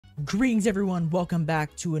Greetings everyone, welcome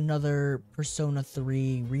back to another Persona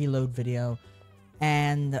 3 reload video.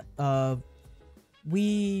 And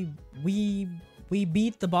we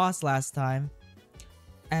beat the boss last time.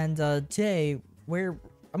 And today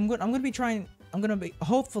I'm gonna be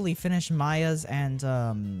hopefully finish Maya's and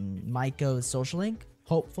Maiko's social link,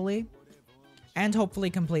 hopefully. And hopefully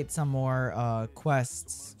complete some more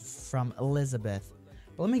quests from Elizabeth.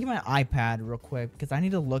 But let me get my iPad real quick because I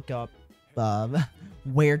need to look up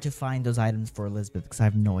where to find those items for Elizabeth because I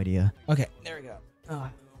have no idea. Okay, there we go.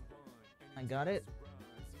 I got it,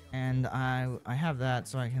 and I have that,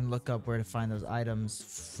 so I can look up where to find those items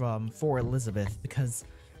for Elizabeth because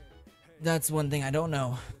that's one thing I don't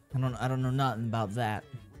know. I don't know nothing about that.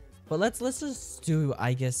 But let's just do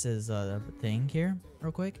Aigis' thing here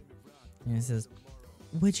real quick. And it says,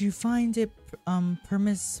 "Would you find it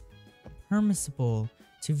permissible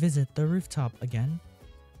to visit the rooftop again?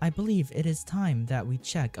 I believe it is time that we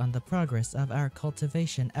check on the progress of our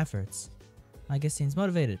cultivation efforts." I guess seems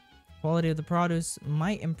motivated. Quality of the produce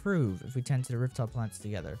might improve if we tend to the rooftop plants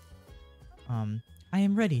together. I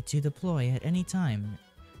am ready to deploy at any time.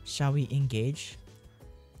 Shall we engage?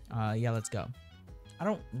 Yeah, let's go. I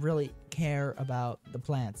don't really care about the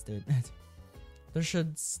plants, dude. There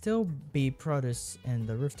should still be produce in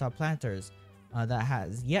the rooftop planters that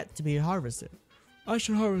has yet to be harvested. I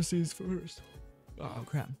should harvest these first. Oh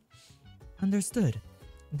crap. Understood.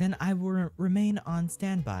 Then I will remain on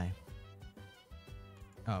standby.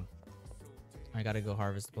 Oh. I gotta go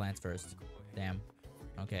harvest the plants first. Damn.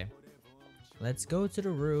 Okay. Let's go to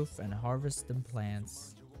the roof and harvest the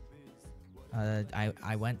plants.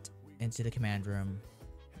 I went into the command room.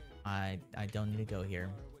 I don't need to go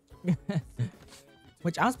here.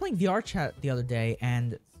 Which I was playing VR chat the other day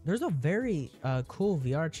and there's a very cool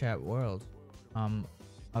VR chat world.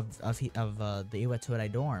 Of the Iwatodai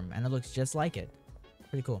dorm, and it looks just like it.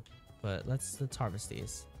 Pretty cool. But let's harvest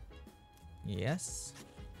these. Yes,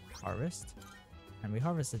 harvest, and we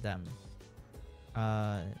harvested them.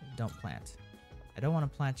 Don't plant. I don't want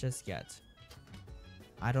to plant just yet.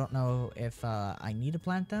 I don't know if I need to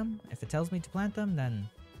plant them. If it tells me to plant them, then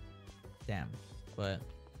damn. But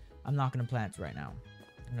I'm not gonna plant right now.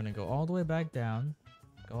 I'm gonna go all the way back down.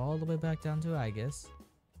 Go all the way back down to Aigis.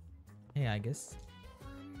 Hey, Aigis.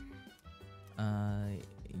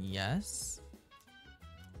 Yes.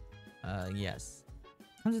 Yes.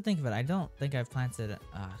 Come to think of it, I don't think I've planted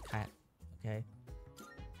cat. Okay.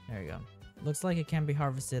 There you go. Looks like it can be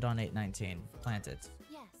harvested on 8/19. Plant it.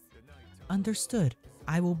 Yes. Understood.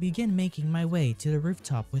 I will begin making my way to the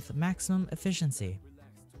rooftop with maximum efficiency.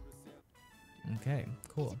 Okay,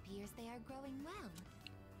 cool. It appears they are growing well.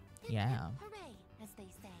 Yeah. Hooray, as they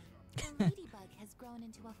say. The ladybug has grown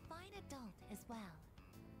into a fine adult as well.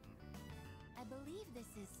 I believe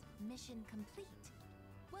this is mission complete.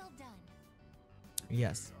 Well done.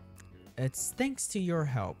 Yes. It's thanks to your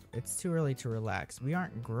help. It's too early to relax. We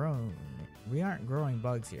aren't growing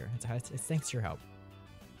bugs here. It's thanks to your help.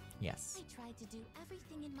 Yes. I tried to do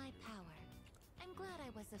everything in my power. I'm glad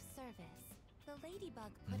I was of service. The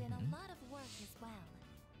ladybug put in a lot of work as well.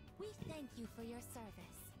 We thank you for your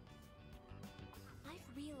service.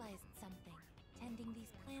 I've realized something, tending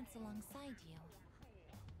these plants alongside you.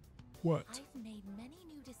 What? I've made many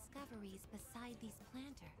new discoveries beside these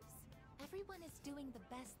planters. Everyone is doing the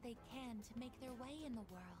best they can to make their way in the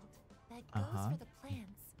world. That goes for the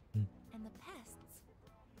plants, and the pests,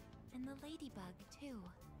 and the ladybug too,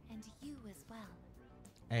 and you as well.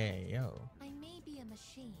 Hey, yo. I may be a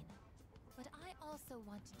machine, but I also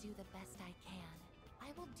want to do the best I can. I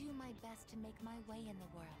will do my best to make my way in the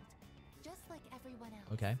world, just like everyone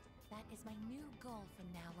else. Okay. That is my new goal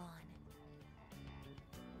from now on.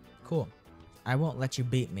 Cool. I won't let you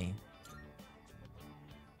beat me.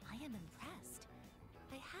 I am impressed.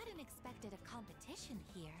 I hadn't expected a competition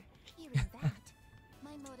here. Hearing that,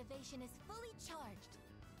 my motivation is fully charged,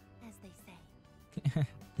 as they say.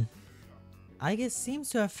 Aigis seems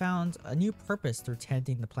to have found a new purpose through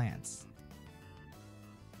tending the plants.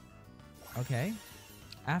 Okay.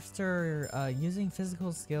 After using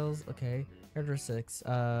physical skills, okay, characteristics,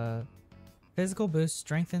 physical boost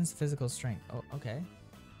strengthens physical strength. Oh, okay.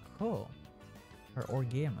 Cool. Or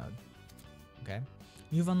game mode. Okay.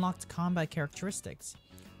 You've unlocked combat characteristics.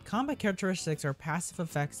 Combat characteristics are passive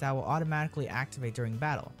effects that will automatically activate during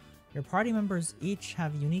battle. Your party members each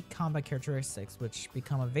have unique combat characteristics which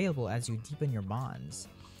become available as you deepen your bonds.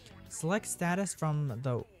 Select status from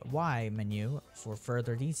the Y menu for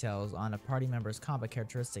further details on a party member's combat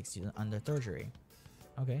characteristics under surgery.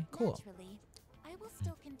 Okay, cool. Naturally, I will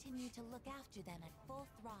still continue to look after them at full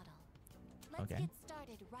throttle. Let's get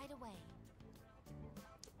started right away.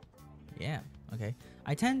 Yeah, okay.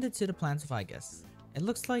 I tended to the plants with Gus. It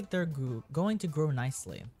looks like they're going to grow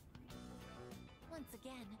nicely. Once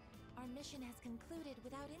again, our mission has concluded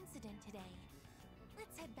without incident today.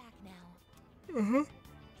 Let's head back now.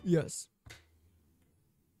 Yes.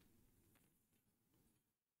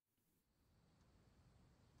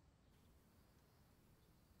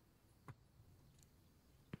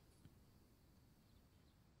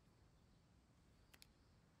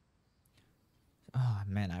 Oh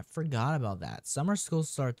man, I forgot about that. Summer school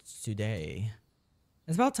starts today.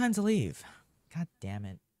 It's about time to leave. God damn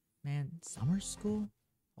it. Man, summer school?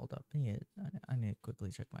 Hold up. I need to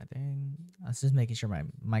quickly check my thing. I was just making sure my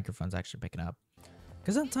microphone's actually picking up.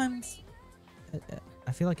 Because sometimes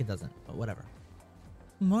I feel like it doesn't, but whatever.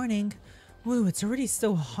 Morning. Woo, it's already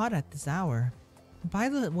so hot at this hour. By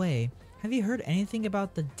the way, have you heard anything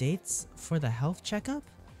about the dates for the health checkup?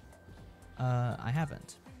 I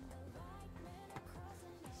haven't.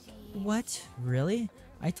 What? Really?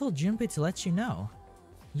 I told Junpei to let you know.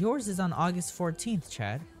 Yours is on August 14th,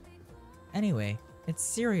 Chad. Anyway, it's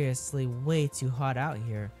seriously way too hot out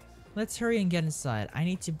here. Let's hurry and get inside. I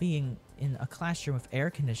need to be in a classroom with air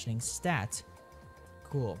conditioning stat.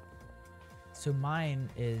 Cool. So mine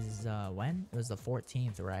is, when? It was the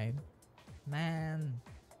 14th, right? Man.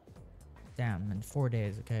 Damn, in 4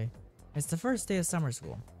 days, okay? It's the first day of summer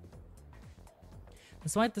school.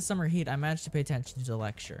 Despite the summer heat, I managed to pay attention to the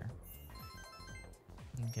lecture.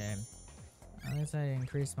 Okay. At least I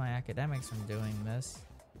increased my academics from doing this.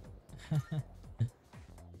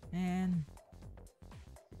 Man.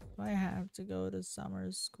 Do I have to go to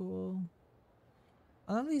summer school?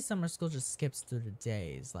 At least summer school just skips through the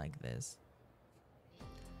days like this.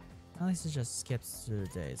 At least it just skips through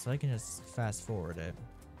the days, so I can just fast forward it.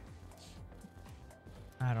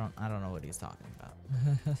 I don't know what he's talking about.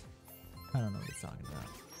 I don't know what he's talking about.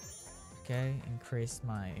 Okay, increase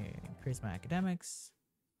my academics.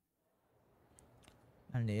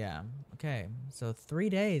 And yeah, okay. So 3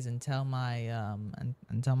 days until my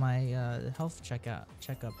health checkup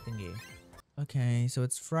thingy. Okay, so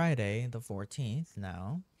it's Friday the 14th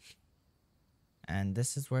now. And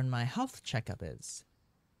this is when my health checkup is.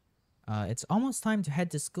 It's almost time to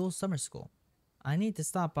head to summer school. I need to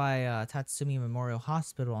stop by Tatsumi Memorial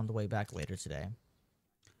Hospital on the way back later today.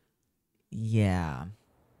 Yeah.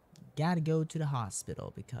 Gotta go to the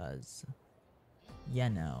hospital because, you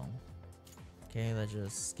know. Okay, let's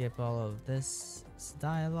just skip all of this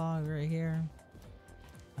dialogue right here.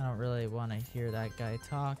 I don't really want to hear that guy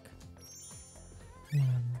talk.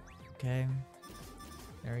 Okay.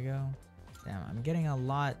 There we go. Damn, I'm getting a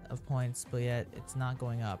lot of points, but yet it's not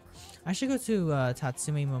going up. I should go to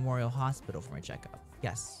Tatsumi Memorial Hospital for my checkup.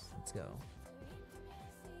 Yes, let's go.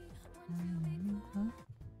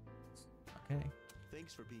 Okay.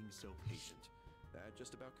 Thanks for being so patient. That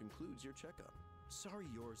just about concludes your checkup. Sorry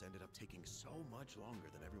yours ended up taking so much longer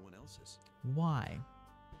than everyone else's. Why?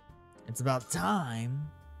 It's about time.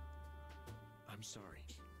 I'm sorry.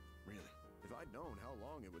 Really. If I'd known how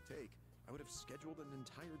long it would take, I would have scheduled an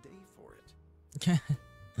entire day for it.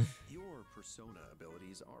 Your persona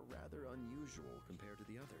abilities are rather unusual compared to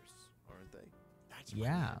the others, aren't they? That's why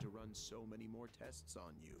I had to run so many more tests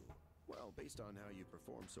on you. Well, based on how you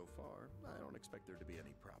performed so far, I don't expect there to be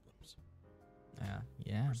any problems.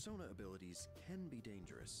 Yeah. Persona abilities can be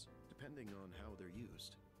dangerous, depending on how they're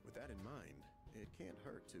used. With that in mind, it can't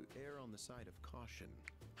hurt to err on the side of caution.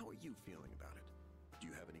 How are you feeling about it? Do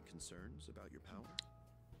you have any concerns about your power?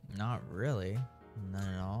 Not really.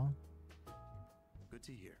 None at all. Good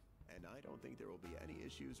to hear. And I don't think there will be any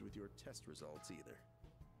issues with your test results either.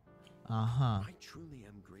 I truly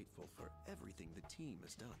am grateful for everything the team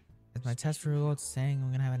has done. Is my test results saying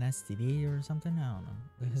I'm gonna have an STD or something? I don't know.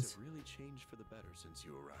 Things have really changed for the better since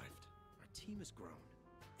you arrived. Our team has grown.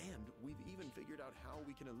 And we've even figured out how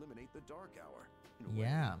we can eliminate the dark hour.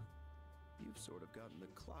 Yeah. You've sort of gotten the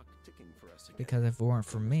clock ticking for us again. Because if it weren't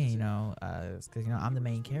for me, you know, because, you know, I'm the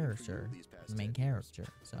main character.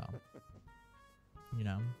 So, you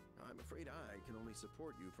know. I'm afraid I can only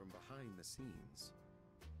support you from behind the scenes.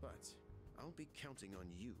 But I'll be counting on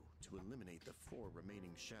you to eliminate the 4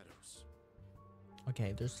 remaining shadows.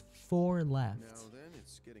 Okay, there's 4 left. Now then,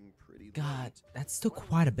 it's getting pretty God, late. that's still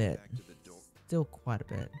quite a bit. Still quite a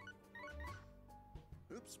bit.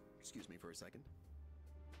 Oops, excuse me for a second.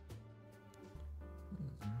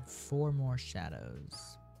 4 more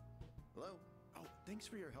shadows. Hello? Oh, thanks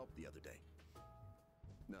for your help the other day.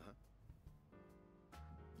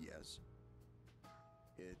 Yes.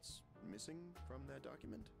 It's missing from that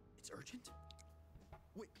document? It's urgent?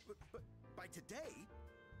 Wait, but by today?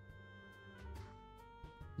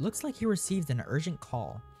 Looks like he received an urgent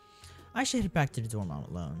call. I should head back to the dorm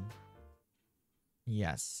alone.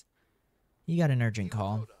 Yes. You got an urgent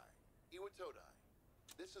call. Iwatodai.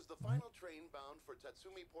 This is the final train bound for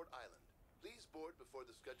Tatsumi Port Island. Please board before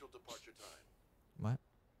the scheduled departure time. What?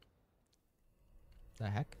 The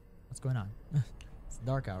heck? What's going on? It's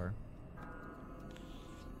dark hour.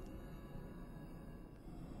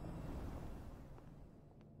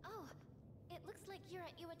 Oh, it looks like you're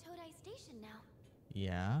at Iwatodai Station now.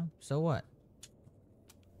 Yeah? So what?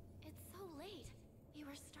 It's so late. You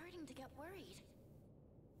were starting to get worried.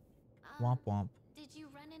 Womp womp. Did you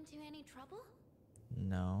run into any trouble?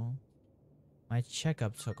 No. My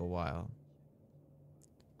checkup took a while.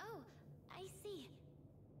 Oh, I see.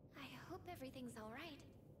 I hope everything's alright.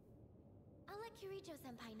 I'll let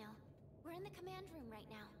Kirijo-senpai know. We're in the command room right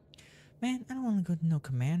now. Man, I don't want to go to no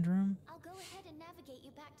command room. I'll go ahead and navigate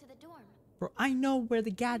you back to the dorm. Bro, I know where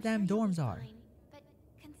the goddamn dorms are. Fine, but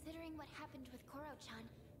considering what happened with Koro-chan,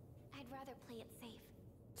 I'd rather play it safe.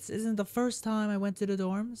 This isn't the first time I went to the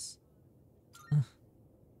dorms.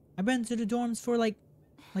 I've been to the dorms for like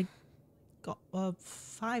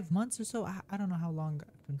 5 months or so. I don't know how long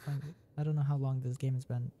I've been playing it. I don't know how long this game has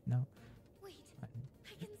been. No. Wait, I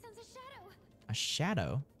can sense a shadow. A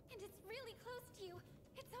shadow? And it's really close to you.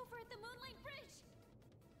 It's over at the Moonlight Bridge.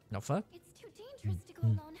 No fuck? It's too dangerous to go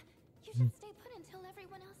alone. You should stay put until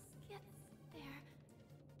everyone else gets there.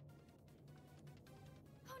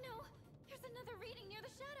 Oh no, there's another reading near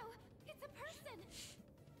the shadow. It's a person.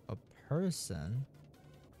 A person?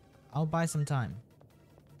 I'll buy some time.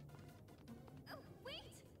 Oh,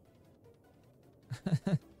 wait.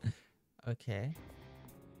 Okay.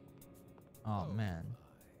 Oh man.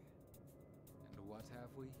 And what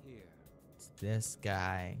have we here? It's this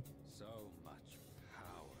guy. So much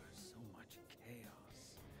power, so much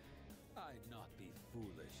chaos. I'd not be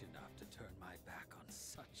foolish enough to turn my back on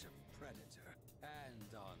such a predator.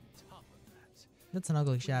 And on top of that, That's an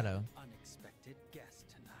ugly shadow. unexpected guest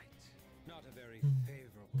tonight. Not a very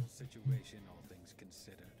favorable situation, all things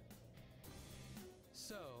considered.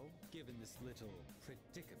 So, given this little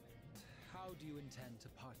predicament, how do you intend to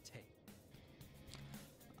partake?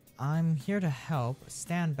 I'm here to help.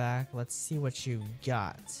 Stand back. Let's see what you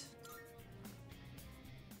got.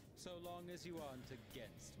 So long as you aren't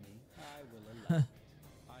against me, I will allow it.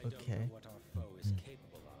 I don't Okay. know what our foe is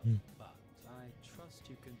capable of, but I trust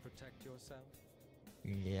you can protect yourself.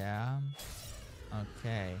 Yeah.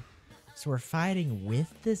 Okay. So we're fighting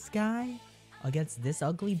with this guy? Against this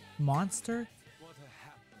ugly monster? What a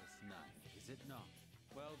hapless night, is it not?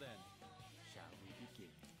 Well then, shall we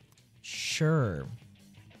begin? Sure.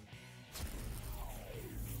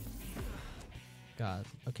 God.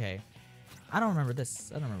 Okay. I don't remember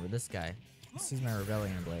this. I don't remember this guy. This is my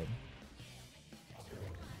Rebellion Blade.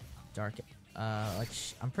 Dark.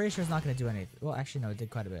 I'm pretty sure it's not gonna do anything. Well, actually, no, it did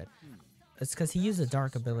quite a bit. It's because he used a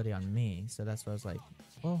dark ability on me, so that's why I was like,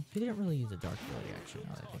 well, he didn't really use a dark ability, actually,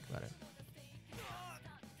 now that I think about it.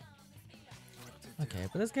 Okay,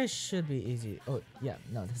 but this guy should be easy. Oh, yeah,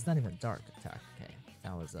 no, this is not even a dark attack. Okay,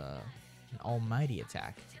 that was an almighty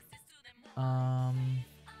attack. I'll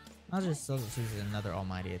just use another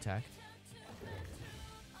almighty attack.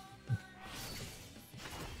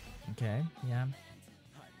 Okay, yeah. I'm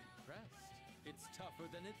impressed. It's tougher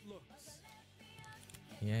than it looks.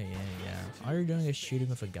 Yeah. All you're doing is shooting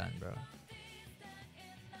with a gun, bro.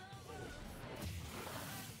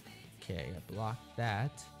 Okay, I blocked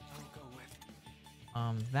that.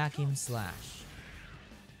 Vacuum slash.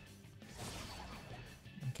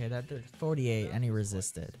 Okay, that did 48 and he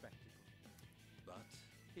resisted. But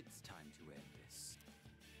it's time to end this.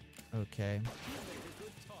 Okay. You made a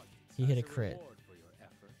good target. He hit a As crit. reward for your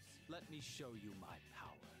efforts, let me show you my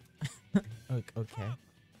power. Okay.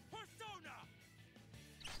 Persona!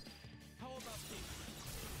 How about this?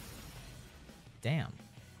 Damn.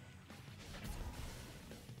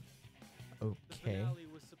 The Okay. finale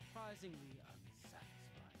was surprisingly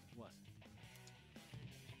unsatisfying, wasn't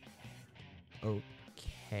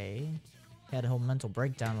Okay. He had a whole mental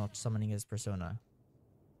breakdown while summoning his persona.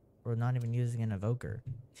 Or not even using an evoker.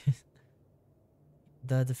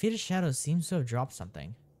 The defeated shadow seems to have dropped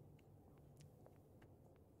something.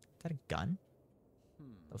 Is that a gun?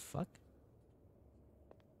 The fuck?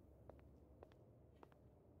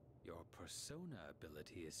 Your persona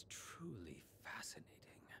ability is truly fascinating.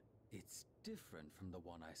 It's different from the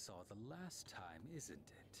one I saw the last time, isn't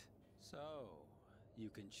it? So, you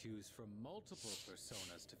can choose from multiple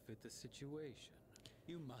personas to fit the situation.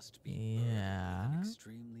 You must be burdened with an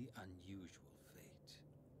extremely unusual fate.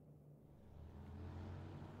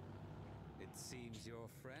 It seems your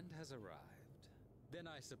friend has arrived. Then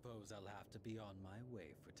I suppose I'll have to be on my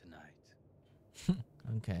way for tonight.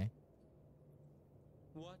 Okay.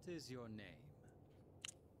 What is your name?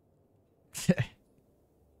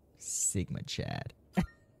 Sigma Chad.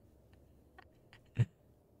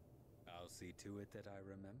 I'll see to it that I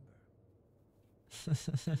remember.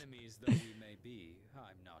 Enemies though we may be,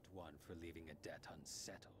 I'm not one for leaving a debt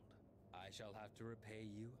unsettled. I shall have to repay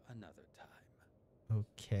you another time.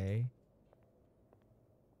 Okay.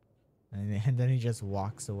 And then he just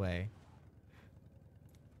walks away.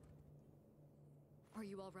 Are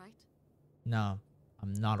you all right? No,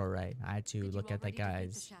 I'm not alright. I had to Did look you at that already defeat the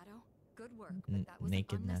guy's shadow? Good work, but that was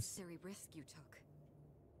nakedness. an unnecessary risk you took.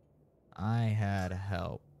 I had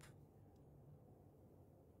help.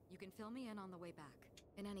 You can fill me in on the way back.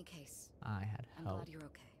 In any case, I had I'm help. glad you're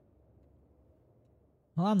okay.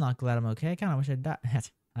 Well, I'm not glad I'm okay. I kind of wish I'd died.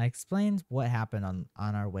 I explained what happened on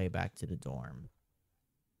our way back to the dorm.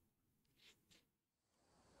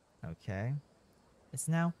 Okay. It's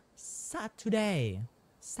now Saturday.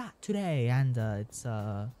 And it's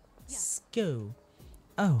school.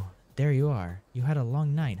 Oh, there you are. You had a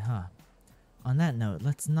long night, huh? On that note,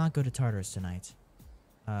 let's not go to Tartarus tonight.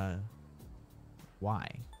 Why?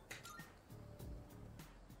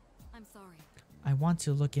 I'm sorry. I want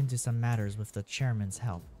to look into some matters with the chairman's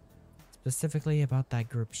help. Specifically about that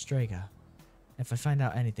group Strega. If I find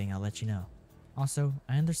out anything, I'll let you know. Also,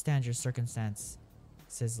 I understand your circumstances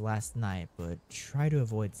last night, but try to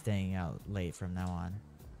avoid staying out late from now on.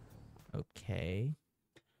 Okay.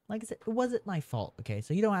 Like I said, it wasn't my fault, okay?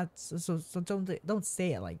 So you don't have to, so don't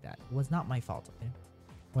say it like that. It was not my fault, okay?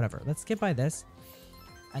 Whatever. Let's skip by this.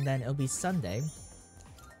 And then it'll be Sunday.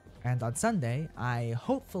 And on Sunday, I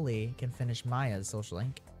hopefully can finish Maya's social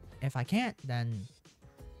link. If I can't, then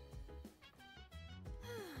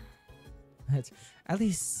at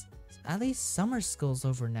least summer school's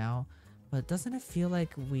over now. But doesn't it feel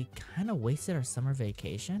like we kind of wasted our summer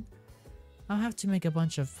vacation? I'll have to make a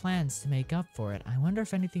bunch of plans to make up for it. I wonder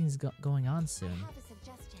if anything's going on soon. I have a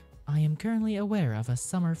suggestion. I am currently aware of a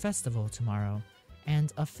summer festival tomorrow,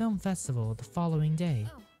 and a film festival the following day.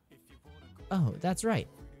 Oh, that's right.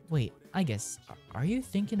 Wait, I guess, are you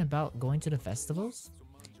thinking about going to the festivals?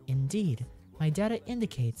 Indeed, my data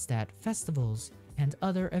indicates that festivals and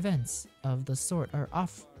other events of the sort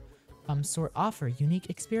offer unique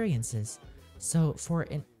experiences. So for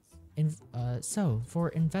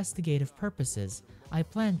investigative purposes, I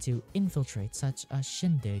plan to infiltrate such a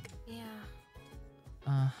shindig. Yeah.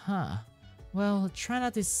 Uh-huh. Well, try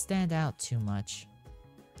not to stand out too much.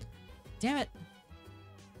 Damn it!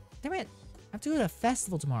 Damn it! I have to go to a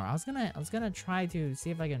festival tomorrow. I was gonna try to see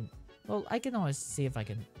if I can. Well, I can always see if I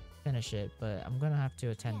can finish it, but I'm gonna have to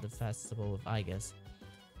attend the festival with Igus.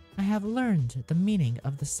 I have learned the meaning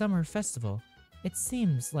of the summer festival. It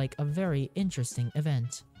seems like a very interesting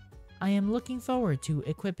event. I am looking forward to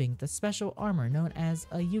equipping the special armor known as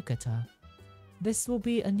a yukata. This will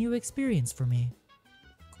be a new experience for me.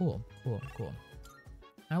 Cool.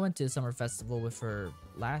 I went to the summer festival with her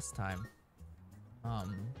last time.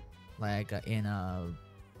 In a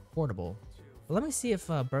portable. But let me see if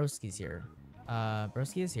Broski's here.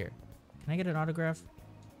 Broski is here. Can I get an autograph?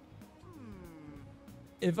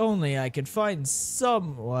 If only I could find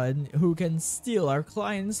someone who can steal our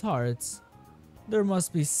clients' hearts. There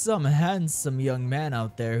must be some handsome young man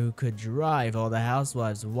out there who could drive all the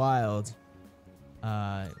housewives wild.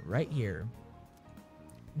 Right here.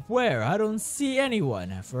 Where? I don't see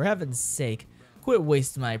anyone. For heaven's sake, quit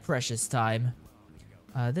wasting my precious time.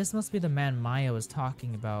 This must be the man Maya was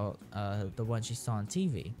talking about, the one she saw on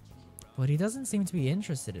TV. But he doesn't seem to be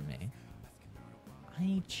interested in me. I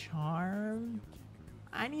need charm?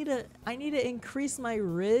 I need to increase my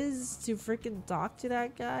Riz to freaking talk to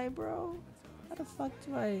that guy, bro. How the fuck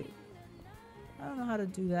do I don't know how to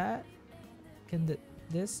do that. Can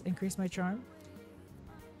this increase my charm?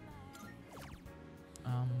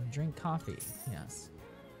 Drink coffee. Yes.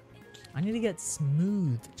 I need to get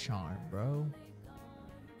smooth charm, bro.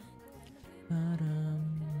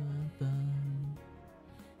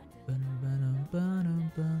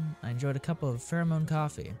 I enjoyed a cup of pheromone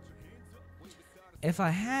coffee. If I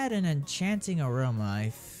had an enchanting aroma, I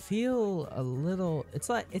feel a little. It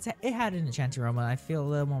had an enchanting aroma. I feel a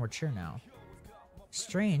little more mature now.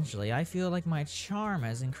 Strangely, I feel like my charm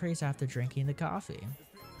has increased after drinking the coffee.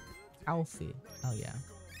 Alfie. Oh yeah.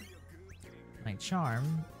 My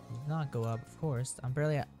charm did not go up, of course. I'm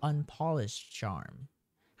barely at unpolished charm.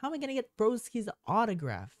 How am I gonna get Broski's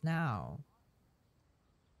autograph now?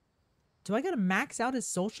 Do I gotta max out his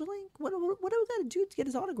social link? What do we gotta do to get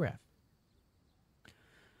his autograph?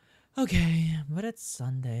 Okay, but it's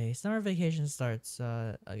Sunday. Summer vacation starts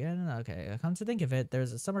again. Okay, come to think of it,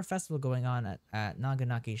 there's a summer festival going on at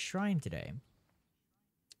Naganaki Shrine today.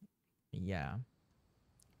 Yeah.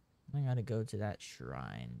 I gotta go to that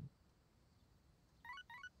shrine.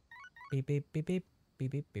 Beep beep beep beep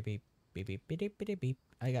beep beep beep beep beep beep beep beep beep.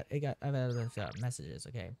 I got messages.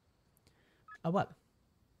 Okay. What?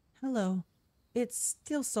 Hello. It's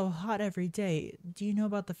still so hot every day. Do you know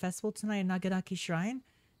about the festival tonight at Naganaki Shrine?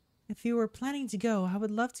 If you were planning to go, I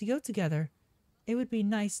would love to go together. It would be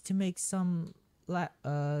nice to make some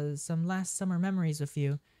last summer memories with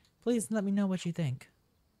you. Please let me know what you think.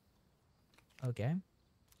 Okay.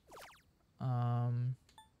 I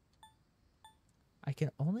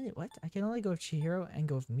can only go with Chihiro and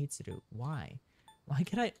go with Mitsuru. Why? Why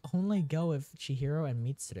could I only go with Chihiro and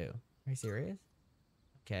Mitsuru? Are you serious?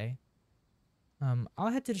 Okay. I'll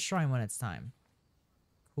head to the shrine when it's time.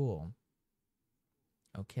 Cool.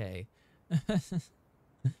 Okay.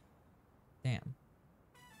 Damn.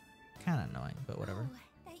 Kinda annoying, but whatever. Oh,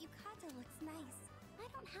 that yukata looks nice. I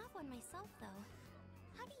don't have one myself, though.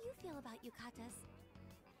 How do you feel about yukatas?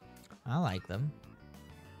 I like them.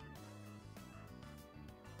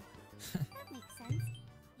 That makes sense.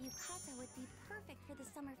 Yukata would be perfect for the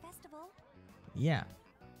summer festival. Yeah.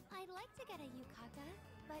 I'd like to get a yukata,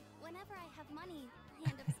 but whenever I have money, I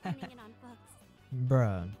end up spending it on books.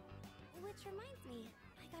 Bruh. Which reminds me,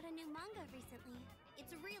 I got a new manga recently.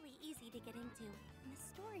 It's really easy to get into, and the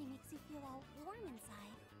story makes you feel all warm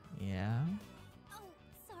inside. Yeah. Oh,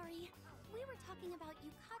 sorry. We were talking about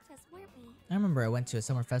yukatas, weren't we? I remember I went to a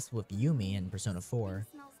summer festival with Yumi in Persona 4. It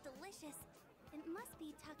smells delicious. It must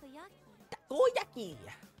be takoyaki. Takoyaki!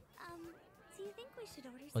 Do you think we should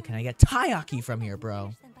order What some? can I get taiyaki from here,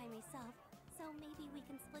 bro? Them by myself, so maybe we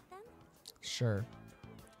can split them? Sure.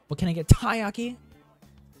 What can I get taiyaki?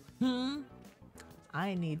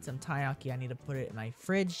 I need some taiyaki. I need to put it in my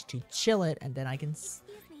fridge to chill it, and then I can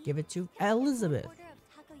give it to Elizabeth. Order of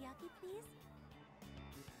takoyaki, please?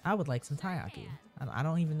 I would like some taiyaki. I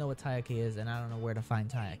don't even know what taiyaki is, and I don't know where to find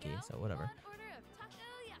taiyaki, so whatever. Order of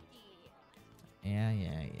takoyaki. Yeah.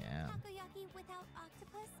 Takoyaki without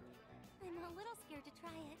octopus? I'm a little scared to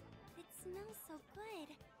try it. It smells so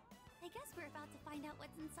good. I guess we're about to find out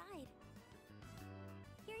what's inside.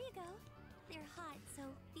 Here you go. They're hot, so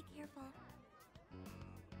be careful.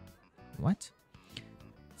 What?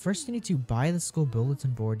 First, you need to buy the school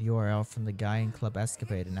bulletin board URL from the guy in Club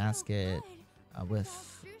Escapade and ask it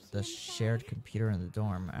with the shared computer in the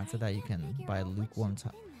dorm. After that, you can buy lukewarm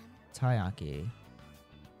taiyaki.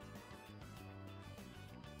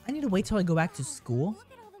 I need to wait till I go back to school?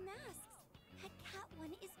 Look at all the masks. That cat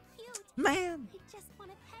one is cute. Man! I just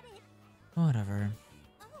want to pet it. Whatever.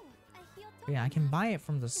 Oh, a heel Yeah, I can buy it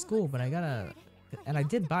from the school, but I gotta... And I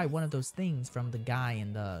did buy one of those things from the guy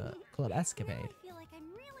in the Club Escapade. I feel like I'm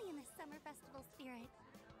really in the summer festival spirit.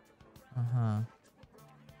 Uh-huh.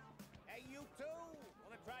 Hey, you two!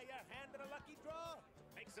 Wanna try your hand at a lucky draw?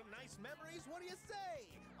 Make some nice memories, what do you say?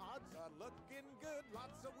 Odds are looking good,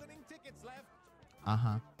 lots of winning tickets left.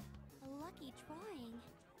 Uh-huh. A lucky drawing.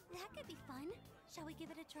 That could be fun. Shall we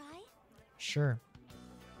give it a try? Sure.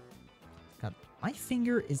 God, my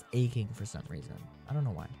finger is aching for some reason. I don't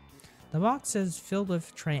know why. The box says filled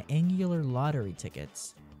with triangular lottery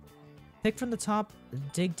tickets. Pick from the top,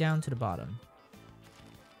 dig down to the bottom.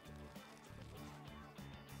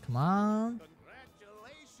 Come on.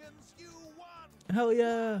 Congratulations, you won! Hell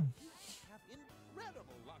yeah. You have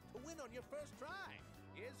incredible luck to win on your first try.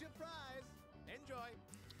 Here's your prize. Enjoy.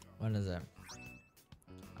 What is it?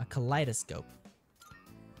 A kaleidoscope.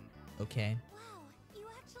 Okay. Wow, you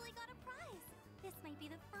actually got a prize. This might be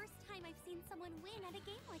the first time I've seen someone win at a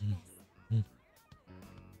game like this.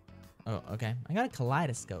 Oh, okay. I got a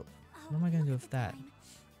kaleidoscope. Oh, What am I gonna do look with at the that? time.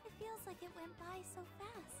 It feels like it went by so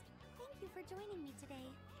fast. Thank you for joining me today.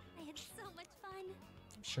 I had so much fun.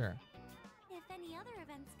 Sure. If any other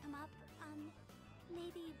events come up,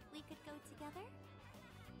 maybe we could go together?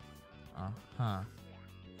 Uh-huh.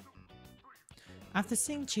 After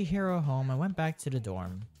seeing Chihiro home, I went back to the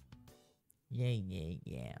dorm. Yeah.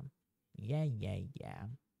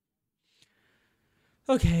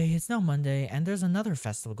 Okay, it's now Monday, and there's another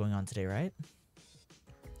festival going on today, right?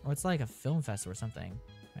 Or it's like a film festival or something,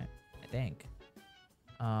 right? I think.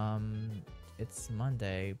 It's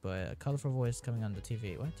Monday, but a colorful voice coming on the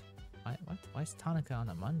TV. What? Why is Tanaka on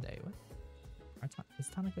a Monday? What? Is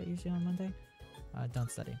Tanaka usually on Monday?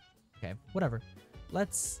 Don't study. Okay, whatever.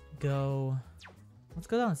 Let's go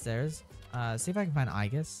downstairs. See if I can find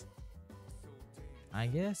Aegis.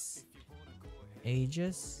 Aegis.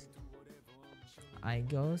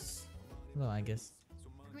 Hello, Aegis.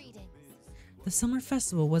 Greetings. The summer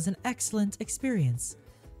festival was an excellent experience.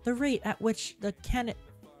 The rate at which the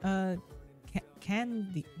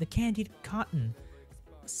candied cotton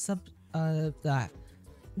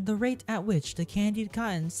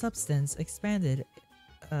substance expanded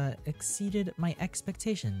exceeded my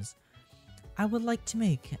expectations. I would like to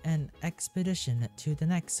make an expedition to the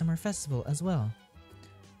next summer festival as well.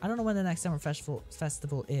 I don't know when the next summer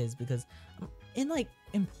festival is because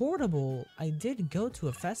in Portable, I did go to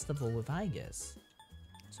a festival with Aegis.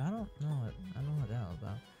 So I don't know what that was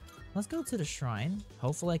about. Let's go to the shrine.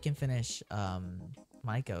 Hopefully I can finish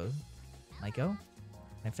Maiko. Maiko?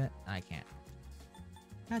 I can't.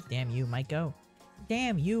 God damn you, Maiko.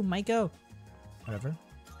 Damn you, Maiko. Whatever.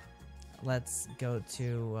 Let's go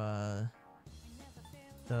to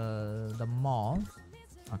the mall.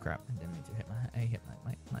 Oh crap! I didn't mean to hit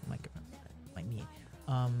my knee.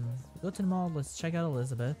 Go to the mall. Let's check out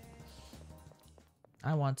Elizabeth.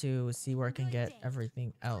 I want to see where I can get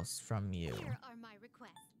everything else from you. Here are my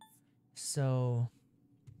requests. So,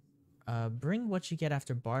 bring what you get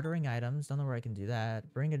after bartering items. Don't know where I can do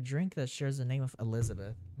that. Bring a drink that shares the name of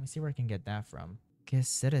Elizabeth. Let me see where I can get that from.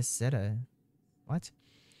 Sita. What?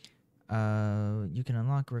 You can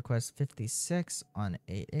unlock request 56 on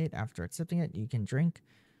 8-8. After accepting it, you can drink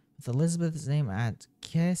with Elizabeth's name at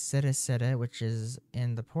Sita, which is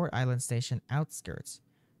in the Port Island Station outskirts.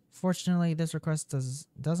 Fortunately, this request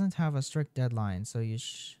doesn't have a strict deadline, so you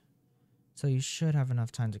should have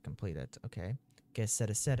enough time to complete it. Okay.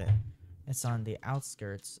 Sita. It's on the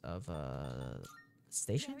outskirts of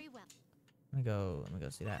station. Very well. Let me go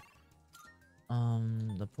see that.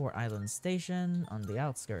 The Port Island Station on the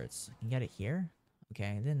outskirts. You can get it here? Okay,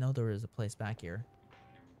 I didn't know there was a place back here.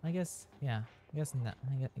 I guess, yeah. I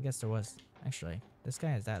guess there was. Actually, this guy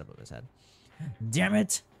has that above his head. Damn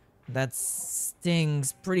it! That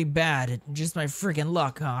stings pretty bad. Just my freaking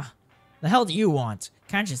luck, huh? The hell do you want?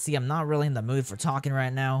 Can't you see I'm not really in the mood for talking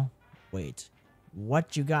right now? Wait.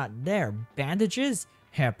 What you got there? Bandages?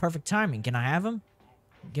 Yeah, perfect timing. Can I have them?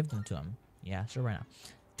 Give them to him. Yeah, sure, right now.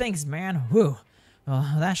 Thanks, man. Whew. Well,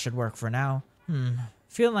 that should work for now.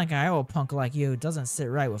 Feeling like I owe a punk like you doesn't sit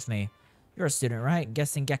right with me. You're a student, right?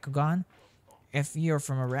 Guessing Gekugan? If you're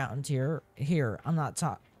from around here, I'm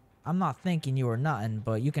not thinking you or nothing,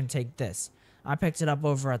 but you can take this. I picked it up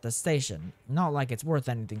over at the station. Not like it's worth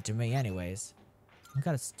anything to me anyways. I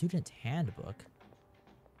got a student handbook.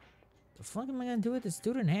 The fuck am I gonna do with the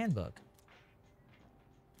student handbook?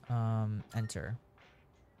 Enter.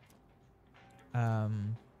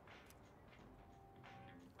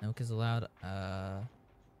 Milk is allowed. Are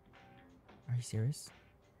you serious?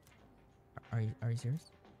 Are you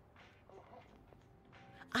serious?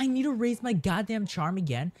 I need to raise my goddamn charm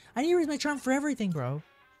again. I need to raise my charm for everything, bro.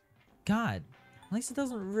 God. At least it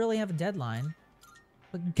doesn't really have a deadline.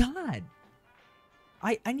 But God.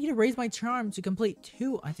 I need to raise my charm to complete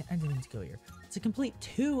 2. I didn't need to go here. To complete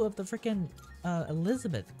 2 of the freaking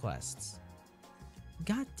Elizabeth quests.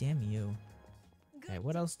 God damn you. Okay,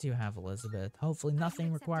 what else do you have, Elizabeth? Hopefully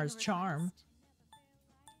nothing requires charm.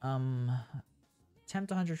 Attempt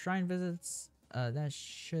 100 shrine visits. That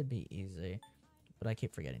should be easy. But I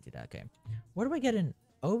keep forgetting to do that. Okay. Where do I get an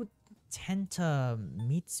Otenta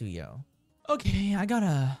Mitsuyo? Okay, I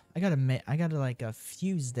gotta like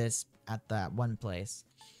fuse this at that one place.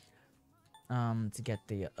 To get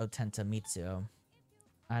the Otenta Mitsuyo.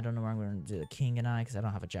 I don't know where I'm gonna do the King and I because I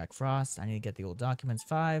don't have a Jack Frost. I need to get the old documents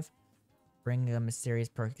 5. Bring a mysterious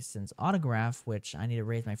Perkinson's autograph, which I need to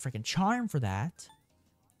raise my freaking charm for that.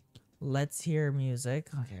 Let's hear music.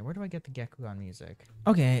 Okay, where do I get the Gekugan music?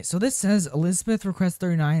 Okay, so this says Elizabeth request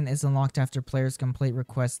 39 is unlocked after players complete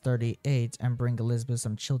request 38 and bring Elizabeth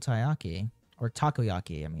some chill taiyaki. Or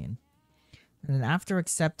takoyaki, I mean. And then after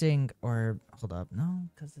accepting, or hold up, no,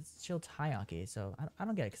 because it's chill taiyaki, so I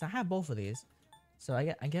don't get it, because I have both of these. So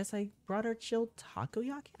I guess I brought her chill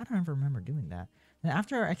takoyaki? I don't ever remember doing that. And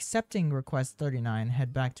after accepting request 39,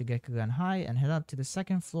 head back to Gekugan High and head up to the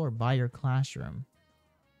 2nd floor by your classroom.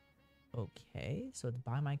 Okay, so it's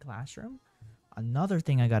by my classroom. Another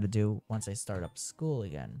thing I gotta do once I start up school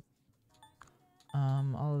again.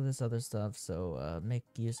 All of this other stuff. So, make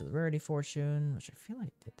use of the rarity fortune, which I feel like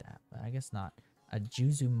I did that, but I guess not. A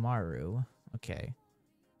Juzumaru. Okay.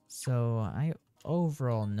 So, I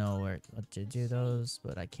overall know what to do those,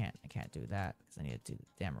 but I can't do that because I need to do the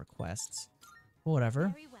damn requests.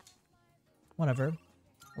 Whatever. Whatever.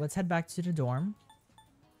 Let's head back to the dorm.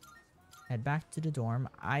 Head back to the dorm.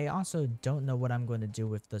 I also don't know what I'm going to do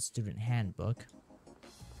with the student handbook.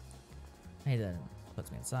 Hey, that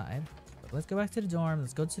puts me inside. But let's go back to the dorm.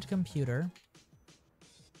 Let's go to the computer.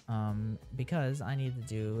 Because I need to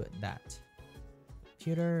do that.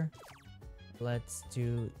 Computer. Let's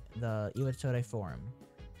do the Iwatore forum.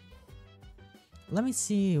 Let me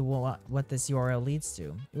see what this URL leads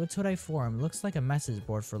to. Iwatore forum looks like a message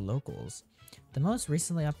board for locals. The most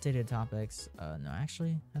recently updated topics, no,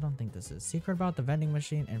 actually, I don't think this is. Secret about the vending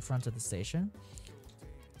machine in front of the station.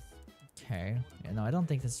 Okay. Yeah, no, I don't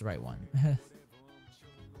think this is the right one.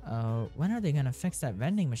 When are they gonna fix that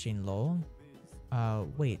vending machine, lol?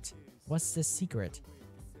 Wait. What's the secret?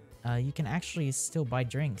 You can actually still buy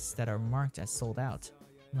drinks that are marked as sold out.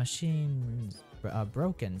 Machine's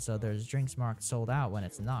broken, so there's drinks marked sold out when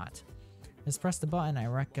it's not. Just press the button. I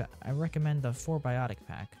recommend the 4 biotic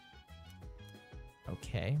pack.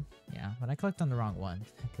 Okay. Yeah, but I clicked on the wrong one.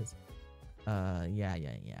 Because, yeah,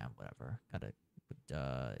 whatever.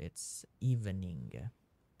 It's evening.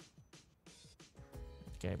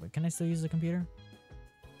 Okay, but can I still use the computer?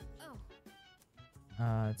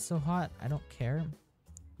 Oh. It's so hot, I don't care.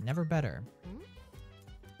 Never better.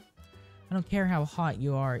 I don't care how hot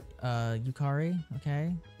you are, Yukari,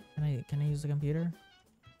 okay? Can I use the computer?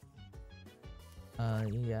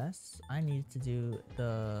 Yes. I need to do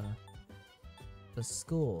the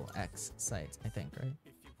school X site, I think, right?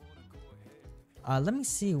 Let me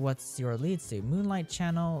see what's your leads to. Moonlight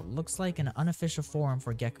Channel looks like an unofficial forum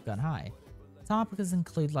for Gekugan High. Topics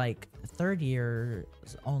include like 3rd years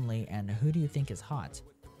only and who do you think is hot?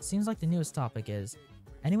 Seems like the newest topic is,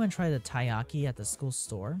 anyone try the taiyaki at the school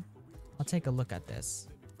store? I'll take a look at this.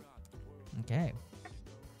 Okay.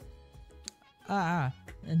 I've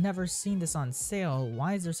never seen this on sale.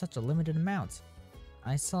 Why is there such a limited amount?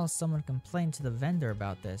 I saw someone complain to the vendor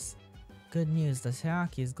about this. Good news, the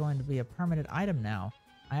taiyaki is going to be a permanent item now.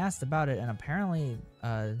 I asked about it and apparently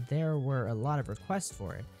there were a lot of requests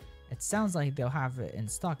for it. It sounds like they'll have it in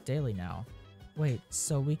stock daily now. Wait,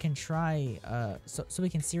 so we can try, so we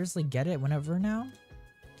can seriously get it whenever now?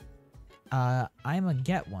 I'm a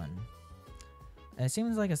get one. It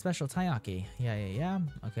seems like a special taiyaki. Yeah.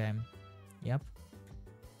 Okay. Yep.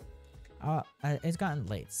 It's gotten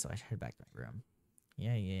late, so I should head back to my room.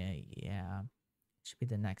 Yeah. Should be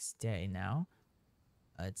the next day now.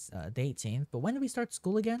 It's the 18th, but when do we start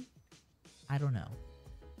school again? I don't know.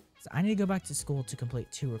 So I need to go back to school to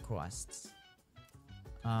complete 2 requests.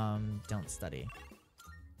 Don't study.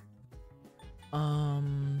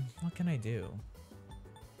 What can I do?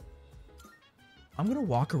 I'm gonna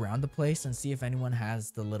walk around the place and see if anyone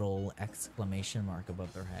has the little exclamation mark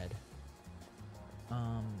above their head.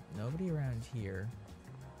 Nobody around here.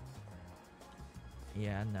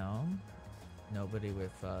 Yeah, no. Nobody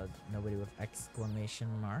with exclamation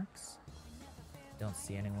marks. Don't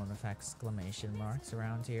see anyone with exclamation marks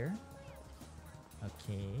around here.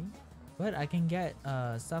 Okay. But I can get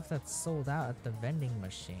stuff that's sold out at the vending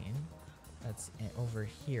machine. That's over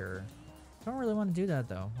here. Don't really want to do that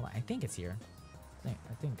though. Well, I think it's here.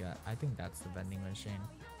 I think that's the vending machine.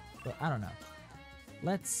 But I don't know.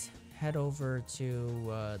 Let's head over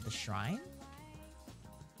to the shrine.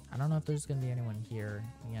 I don't know if there's gonna be anyone here.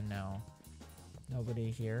 Yeah, no.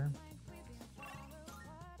 Nobody here.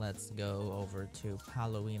 Let's go over to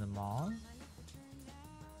Halloween Mall.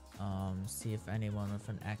 See if anyone with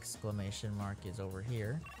an exclamation mark is over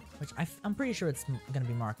here. Which I'm pretty sure it's gonna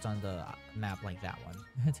be marked on the map like that one.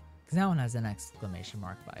 Because that one has an exclamation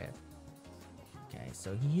mark by it. Okay,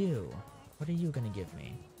 so you. What are you gonna give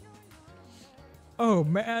me? Oh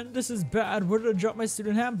man, this is bad. Where did I drop my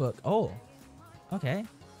student handbook? Oh. Okay.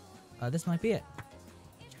 This might be it.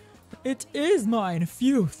 It is mine!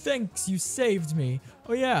 Phew, thanks, you saved me.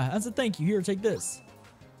 Oh yeah, as a thank you, here, take this.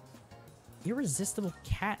 Irresistible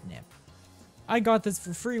catnip. I got this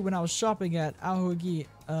for free when I was shopping at Aohige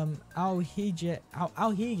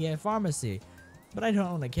Pharmacy, but I don't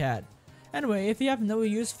own a cat. Anyway, if you have no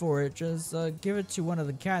use for it, just give it to one of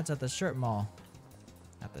the cats at the strip mall.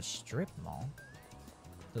 At the strip mall?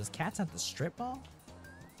 There's cats at the strip mall?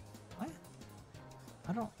 What?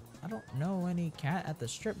 I don't know any cat at the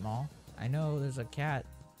strip mall. I know there's a cat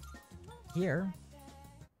here.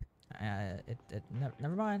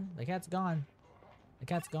 Never mind. The cat's gone. The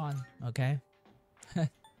cat's gone. Okay. I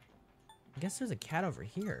guess there's a cat over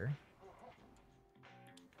here.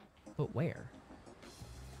 But where?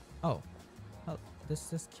 Oh,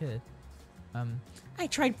 this kid. I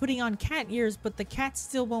tried putting on cat ears, but the cat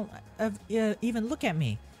still won't even look at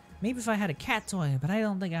me. Maybe if I had a cat toy, but I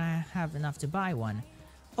don't think I have enough to buy one.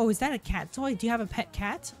 Oh, is that a cat toy? Do you have a pet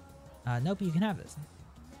cat? Nope, you can have this.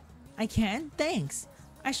 I can? Thanks.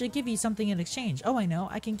 I should give you something in exchange. Oh, I know.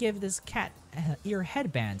 I can give this cat ear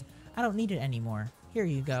headband. I don't need it anymore. Here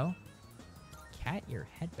you go. Cat ear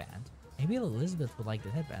headband? Maybe Elizabeth would like the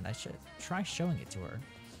headband. I should try showing it to her.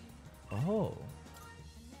 Oh.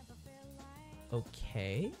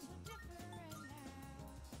 Okay.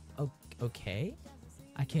 Okay.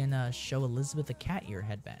 I can show Elizabeth a cat ear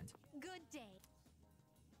headband.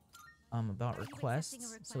 About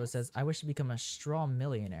requests. So it says, I wish to become a straw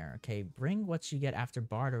millionaire. Okay, bring what you get after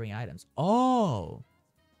bartering items. Oh!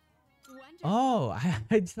 Oh,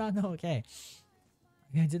 I did not know. Okay.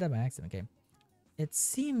 I did that by accident. Okay. It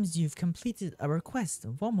seems you've completed a request.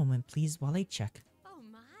 One moment, please, while I check. Oh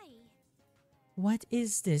my. What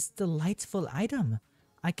is this delightful item?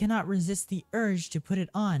 I cannot resist the urge to put it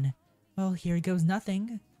on. Well, here goes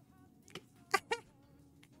nothing.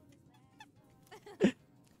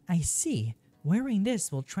 I see. Wearing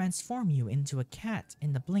this will transform you into a cat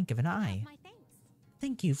in the blink of an eye. My thanks.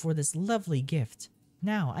 Thank you for this lovely gift.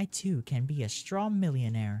 Now I too can be a straw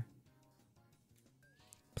millionaire.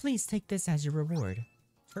 Please take this as your reward.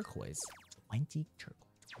 Turquoise. 20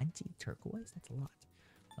 turquoise? That's a lot.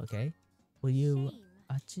 Okay. Will you...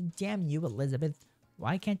 damn you, Elizabeth.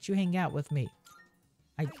 Why can't you hang out with me?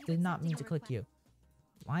 I did not mean to click you.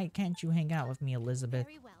 Why can't you hang out with me, Elizabeth?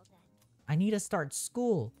 Very well, then. I need to start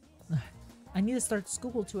school. I need to start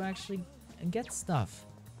school to actually get stuff.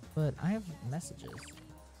 But I have messages.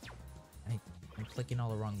 I'm clicking all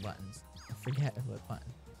the wrong buttons. I forget what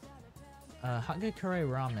button. Hagakure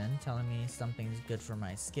Ramen telling me something's good for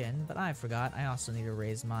my skin, but I forgot. I also need to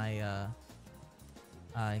raise my,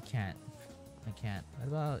 I can't. What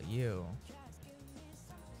about you?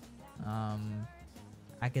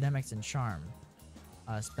 Academics and charm.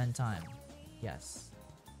 Spend time. Yes.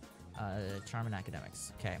 Charm and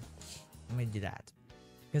academics. Okay. Let me do that.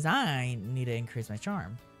 Because I need to increase my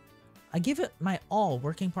charm. I give it my all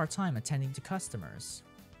working part-time attending to customers.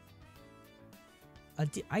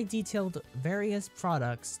 I detailed various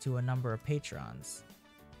products to a number of patrons.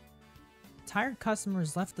 Tired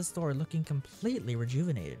customers left the store looking completely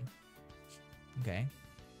rejuvenated. Okay.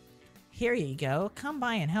 Here you go. Come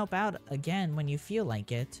by and help out again when you feel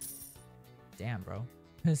like it. Damn, bro.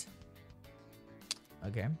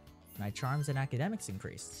 Okay. My charms and academics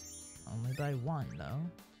increased. Only by 1, though.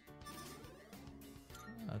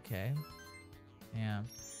 Okay. Yeah.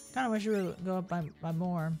 Kinda wish it would go up by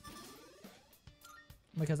more.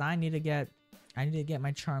 Because I need to get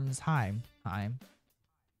my charms high. I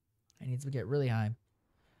need to get really high.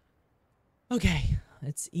 Okay.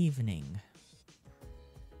 It's evening.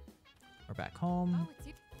 We're back home.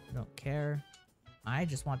 I don't care. I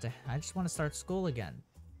just want to start school again.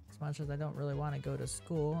 As much as I don't really want to go to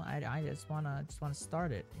school, I just wanna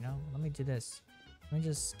start it, you know? Let me do this. Let me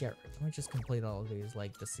just complete all of these,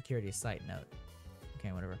 like the security site note.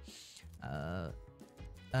 Okay, whatever.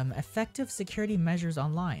 Effective security measures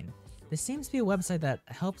online. This seems to be a website that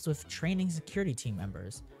helps with training security team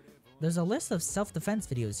members. There's a list of self-defense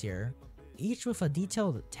videos here, each with a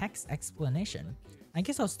detailed text explanation. I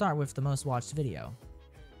guess I'll start with the most watched video.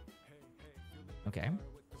 Okay.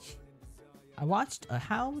 I watched a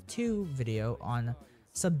how-to video on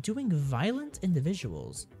subduing violent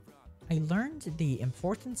individuals. I learned the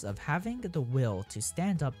importance of having the will to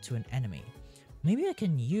stand up to an enemy. Maybe I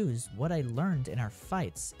can use what I learned in our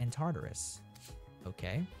fights in Tartarus.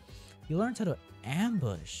 Okay. You learned how to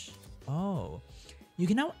ambush. Oh. You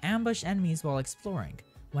can now ambush enemies while exploring.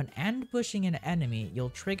 When ambushing an enemy, you'll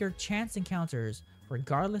trigger chance encounters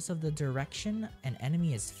regardless of the direction an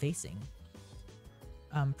enemy is facing.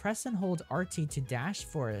 Press and hold RT to dash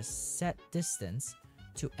for a set distance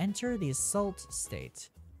to enter the assault state.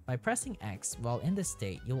 By pressing X while in the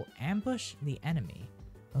state, you will ambush the enemy.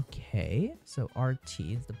 Okay, so RT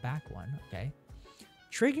is the back one, okay.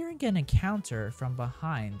 Triggering an encounter from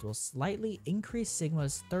behind will slightly increase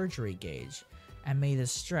Sigma's surgery gauge and may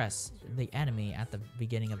distress the enemy at the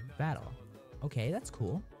beginning of the battle. Okay, that's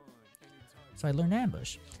cool. So I learned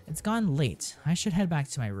ambush. It's gone late. I should head back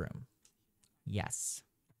to my room. Yes.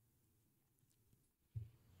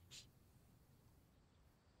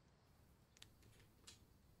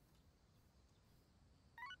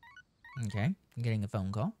 Okay, I'm getting a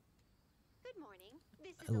phone call. Good morning.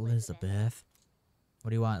 This is Elizabeth. What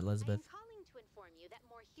do you want, Elizabeth? I'm calling to inform you that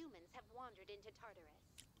more humans have wandered into Tartarus.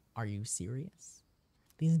 Are you serious?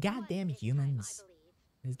 These goddamn humans.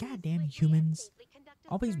 These goddamn Please humans. safely conduct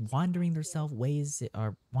a Always search wandering of themselves you. ways,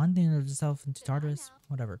 or wandering themselves into Tartarus.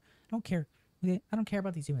 Whatever. I don't care. Okay, I don't care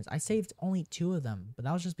about these humans. I saved only 2 of them, but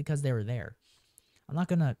that was just because they were there. I'm not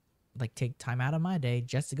gonna, like, take time out of my day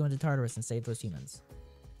just to go into Tartarus and save those humans.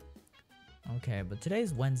 Okay, but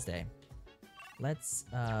today's Wednesday. Let's,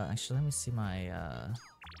 actually, let me see my,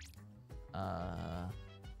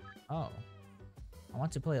 oh. I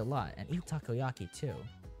want to play a lot and eat takoyaki, too.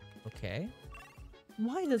 Okay.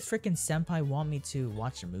 Why does frickin' Senpai want me to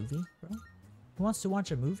watch a movie, bro? Who wants to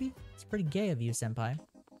watch a movie? It's pretty gay of you, Senpai.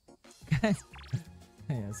 Yeah,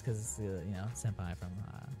 it's because it's, you know, Senpai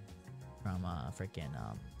from frickin',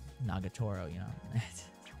 Nagatoro, you know.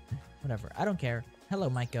 Whatever, I don't care. Hello,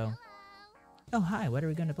 Maiko. Oh, hi, what are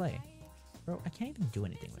we going to play? Bro, I can't even do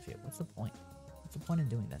anything with you. What's the point? What's the point in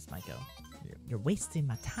doing this, Maiko? You're wasting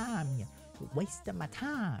my time. You're wasting my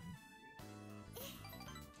time.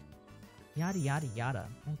 Yada yada yada.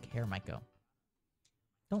 I don't care, Maiko.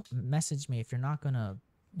 Don't message me if you're not gonna,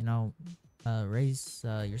 you know, raise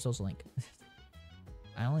your social link.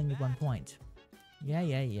 I only need 1 point. Yeah,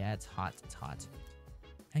 it's hot, it's hot.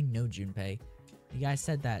 I know, Junpei. You guys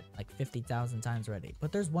said that like 50,000 times already.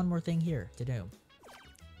 But there's one more thing here to do.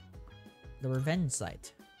 The revenge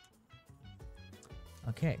site.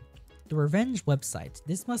 Okay. The revenge website.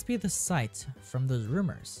 This must be the site from those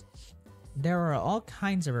rumors. There are all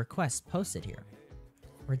kinds of requests posted here.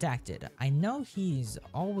 Redacted. I know he's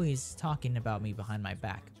always talking about me behind my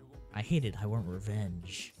back. I hate it. I want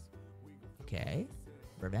revenge. Okay.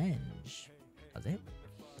 Revenge. That's it.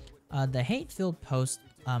 The hate-filled post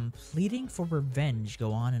pleading for revenge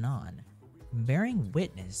go on and on. Bearing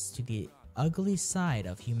witness to the ugly side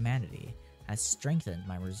of humanity has strengthened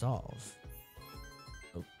my resolve.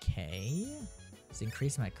 Okay. It's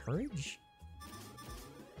increased my courage?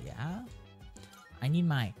 Yeah. I need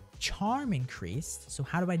my charm increased, so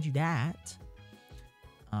how do I do that?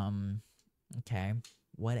 Okay.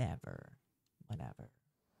 Whatever.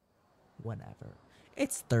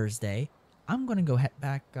 It's Thursday. I'm gonna go head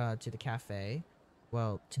back to the cafe.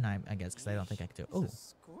 Well, tonight, I guess, because I don't think I can do it. Oh.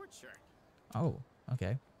 Scorcher. Oh,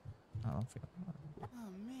 okay. Oh, I forgot.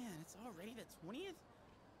 Oh man, it's already the 20th?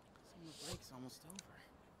 Summer break's almost over.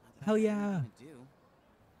 Not that Hell I have yeah. anything to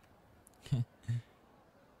do.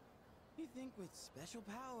 You think with special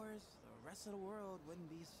powers, the rest of the world wouldn't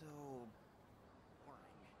be so boring.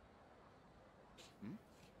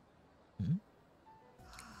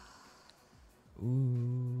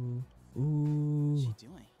 Ooh. What's she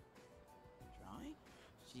doing? Drawing?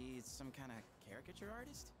 She's some kind of caricature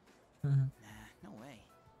artist? Nah, no way.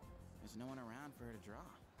 There's no one around for her to draw.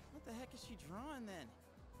 What the heck is she drawing then?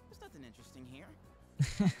 There's nothing interesting here.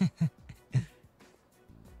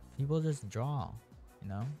 People just draw, you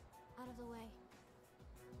know? Out of the way.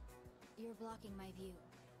 You're blocking my view.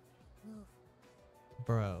 Move.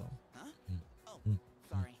 Bro. Huh? Oh,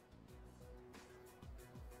 sorry.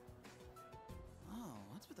 Oh,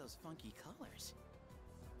 what's with those funky colors?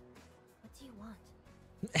 What do you want?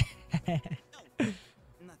 No,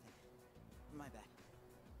 nothing. My bad.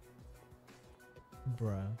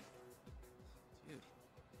 Bro. Dude,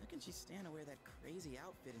 how can she stand to wear that crazy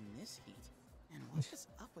outfit in this heat? And what's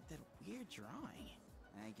up with that weird drawing?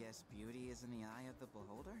 I guess beauty is in the eye of the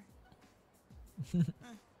beholder?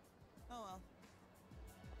 Oh well.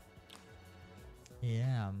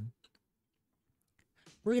 Yeah.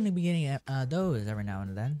 We're gonna be getting those every now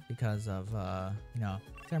and then because of you know,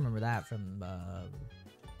 I remember that from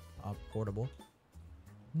Portable.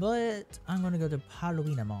 But I'm gonna go to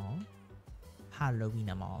Halloween Mall.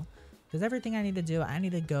 Because everything I need to do, I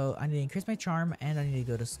need to increase my charm and I need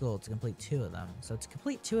to go to school to complete 2 of them. So to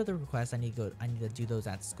complete 2 of the requests, I need to do those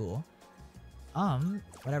at school.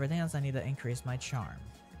 But everything else I need to increase my charm.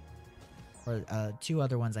 Or 2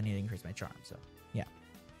 other ones I need to increase my charm, so yeah.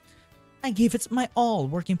 I gave it my all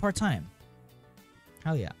working part-time.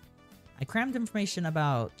 Hell yeah. I crammed information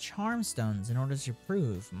about charm stones in order to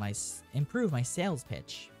improve my sales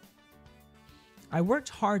pitch. I worked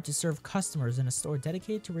hard to serve customers in a store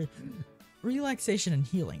dedicated to relaxation and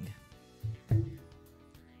healing.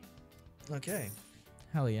 Okay.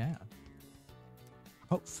 Hell yeah.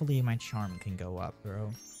 Hopefully my charm can go up,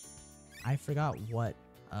 bro. I forgot what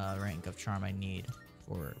rank of charm I need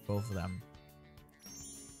for both of them.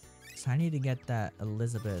 So I need to get that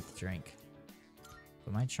Elizabeth drink.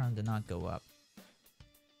 But my charm did not go up.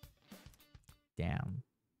 Damn.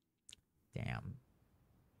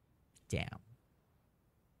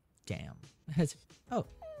 Oh.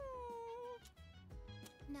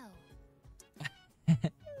 No.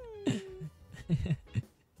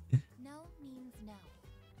 No means no.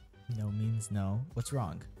 No means no. What's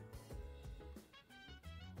wrong?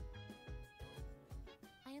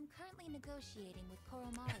 I am currently negotiating with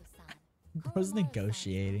Koromaru-san. Bro's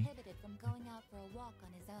negotiating. Prohibited from going out for a walk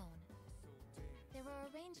on his own. There were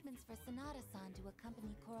arrangements for Sanada-san to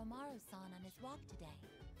accompany Koromaru-san on his walk today.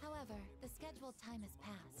 However, the scheduled time has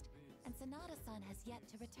passed, and Sanada-san has yet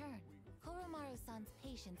to return. Koromaru-san's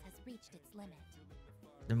patience has reached its limit.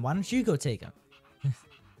 Then why don't you go take him?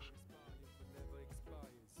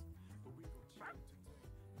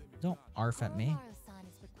 Don't arf at me. Koromaru-san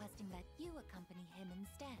is requesting that you accompany him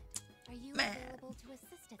instead. Are you available to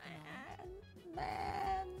assist at the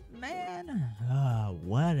moment? Man.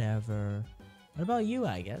 Whatever. What about you,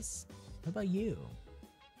 I guess? What about you?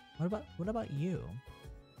 What about you?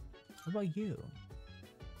 What about you?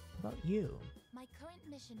 What about you? My current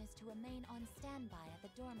mission is to remain on standby at the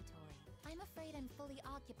dormitory. I'm afraid I'm fully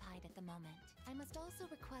occupied at the moment. I must also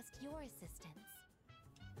request your assistance.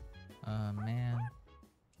 Man.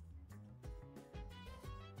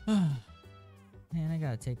 Man, I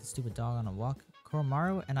gotta take the stupid dog on a walk.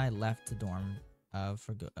 Koromaru and I left the dorm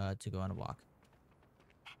to go on a walk.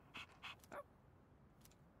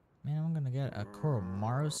 Man, I'm gonna get a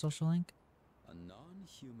Koromaru social link. A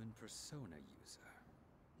non-human persona user.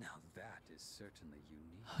 Now that is certainly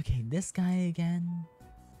unique. Okay, this guy again.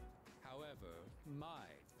 However, my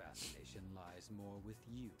fascination lies more with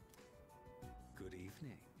you. Good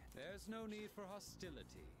evening. There's no need for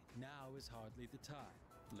hostility. Now is hardly the time.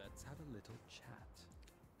 Let's have a little chat.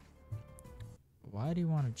 Why do you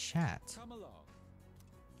want to chat? Come along.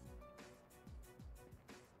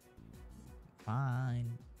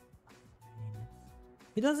 Fine.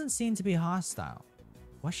 He doesn't seem to be hostile.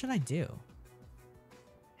 What should I do?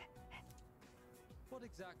 What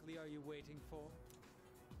exactly are you waiting for?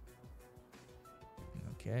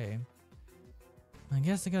 Okay. I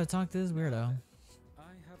guess I gotta talk to this weirdo.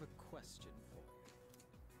 I have a question for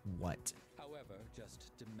you. What? However,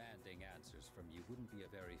 just demanding answers from you wouldn't be a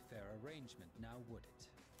very fair arrangement, now would it?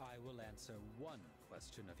 I will answer one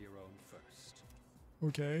question of your own first.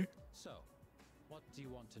 Okay. So, what do you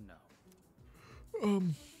want to know?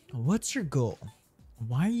 What's your goal?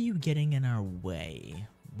 Why are you getting in our way?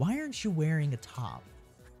 Why aren't you wearing a top?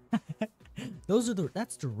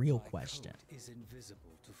 That's the real question. My coat is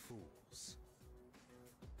invisible to fools.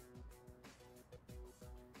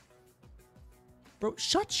 Bro,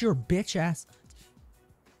 shut your bitch ass.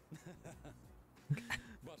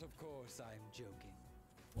 But of course I'm joking.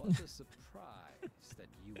 What a surprise that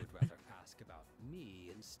you would rather ask about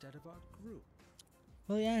me instead of our group.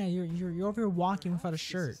 Well, yeah, you're over here walking without a Perhaps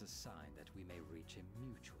shirt. This is a sign that we may reach a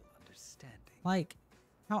mutual understanding. Like,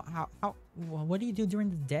 what do you do during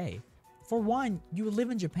the day? For one, you live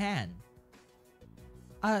in Japan.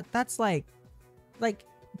 That's like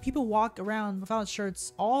people walk around without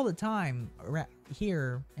shirts all the time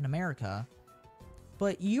here in America.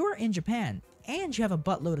 But you're in Japan and you have a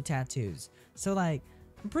buttload of tattoos. So like,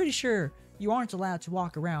 I'm pretty sure you aren't allowed to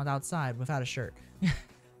walk around outside without a shirt. In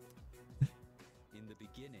the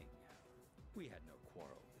beginning, we had no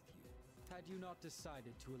quarrel with you. Had you not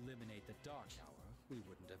decided to eliminate the Dark Hour, we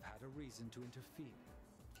wouldn't have had a reason to interfere.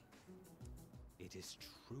 It is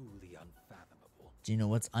truly unfathomable. Do you know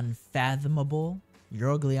what's unfathomable?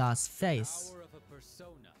 Your ugly ass The face. power of a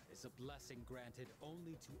persona is a blessing granted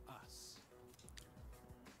only to us.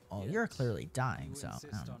 Oh, Yet, you're clearly dying, you so I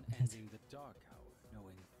insist don't on know. ending the Dark Hour,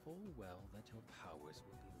 knowing full well that your powers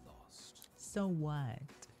will be lost. So what?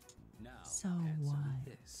 Now, So answer me what?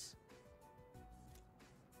 this.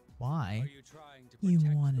 Why? Are you trying to You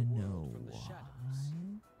protect want the to world know from the why?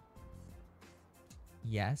 shadows?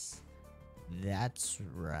 Yes, that's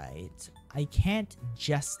right. I can't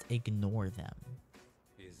just ignore them.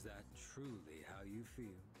 Is that truly how you feel?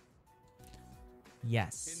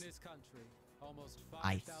 Yes. In this country, almost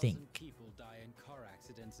I 5,000 think. people die in car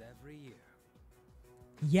accidents every year.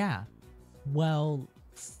 Yeah. Well,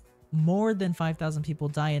 more than 5,000 people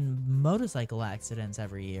die in motorcycle accidents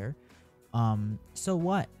every year. So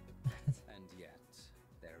what? And yet,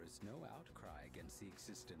 there is no outcry against the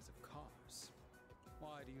existence of cars.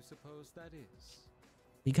 Why do you suppose that is?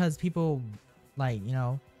 Because people, like, you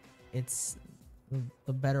know, it's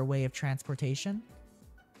the better way of transportation.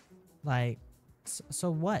 Like,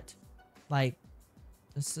 so what? Like,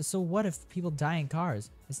 so what if people die in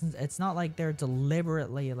cars? It's not like they're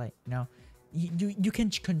deliberately, like, you know, you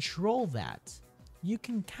can control that. You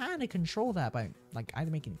can kind of control that by, like,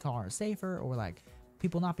 either making cars safer or, like,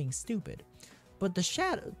 people not being stupid. But the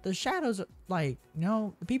shadows are, like, you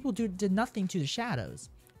know, the people did nothing to the shadows.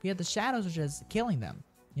 Yet the shadows are just killing them,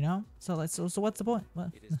 you know? So what's the point? What?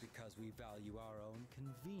 It is because we value our own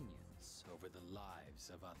convenience over the lives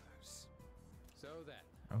of others. So then,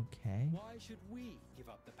 Okay. why should we give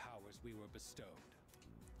up the powers we were bestowed?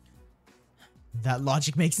 That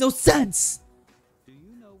logic makes no sense! Do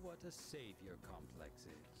you know what a savior complex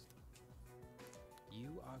is?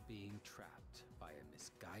 You are being trapped by a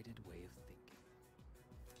misguided way of thinking.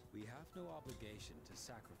 We have no obligation to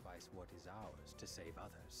sacrifice what is ours to save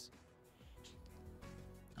others.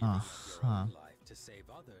 Giving up your own life to save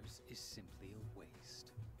others is simply a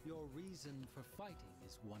waste. Your reason for fighting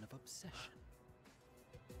is one of obsession.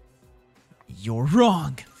 You're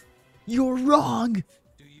wrong! You're wrong!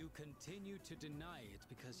 Do you continue to deny it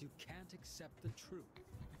because you can't accept the truth?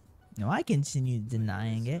 No, I continue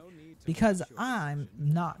denying it because I'm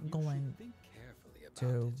not going Think carefully about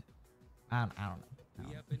to. it. I don't know.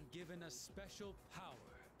 We have been given a special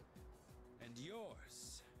power, and yours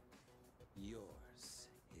Yours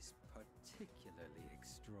is particularly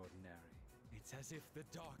extraordinary. It's as if the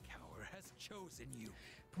Dark Hour has chosen you.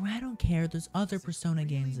 Bro, I don't care. There's other Persona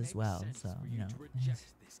games as well, so, you know.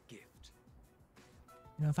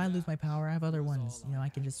 You know, if I lose my power, I have other ones. You know, I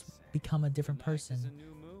can just become a different person.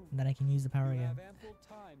 And then I can use the power again. You have ample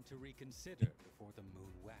time to reconsider before the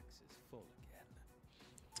moon waxes full again.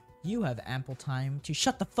 You have ample time to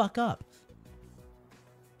shut the fuck up.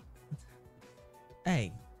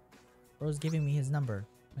 Hey. Bro's giving me his number.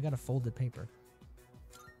 I got a folded paper.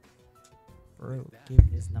 Bro, give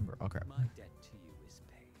me his number. Okay. My debt to you is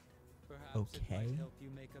paid. Perhaps it might help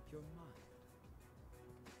you make up your mind.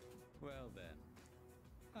 Well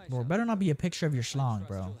then. Bro, better not be a picture of your schlong,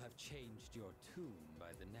 bro. You'll have changed your tune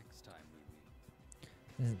by the next time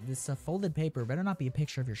we meet. This folded paper better not be a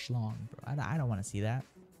picture of your schlong, bro. I don't want to see that.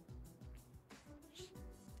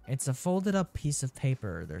 It's a folded up piece of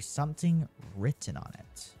paper. There's something written on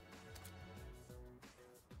it.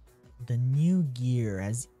 The new gear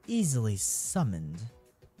has easily summoned,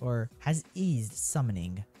 or has eased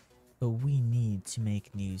summoning, but we need to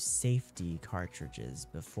make new safety cartridges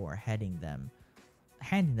before handing them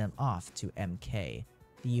off to MK.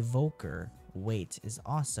 The evoker weight is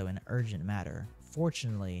also an urgent matter.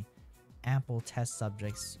 Fortunately, ample test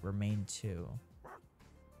subjects remain too.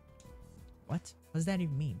 What? What does that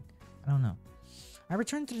even mean? I don't know. I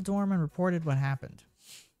returned to the dorm and reported what happened.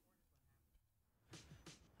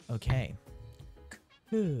 Okay.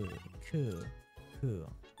 Cool.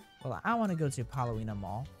 Well, I want to go to Palomino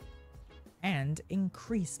Mall and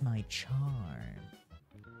increase my charm.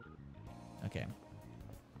 Okay.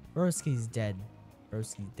 Broski's dead.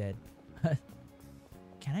 Broski's dead.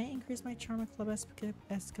 Can I increase my charm at Club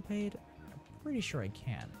Escapade? I'm pretty sure I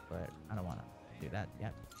can, but I don't want to do that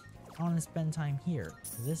yet. I want to spend time here.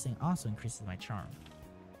 This thing also increases my charm.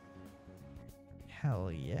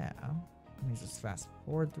 Hell yeah. Let me just fast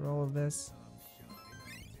forward through all of this.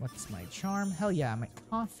 What's my charm? Hell yeah, I'm a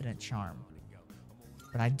confident charm.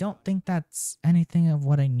 But I don't think that's anything of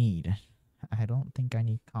what I need. I don't think I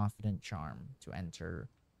need confident charm to enter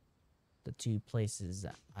the two places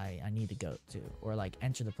I need to go to. Or like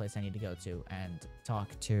enter the place I need to go to and talk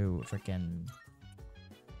to freaking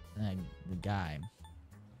the guy.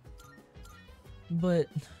 But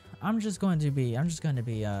I'm just going to be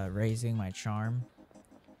raising my charm.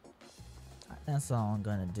 That's all I'm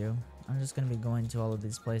gonna do. I'm just gonna be going to all of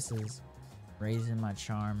these places, raising my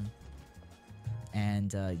charm,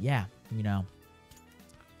 and yeah, you know,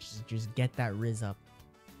 just get that Riz up.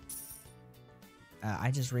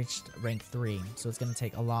 I just reached rank 3, so it's gonna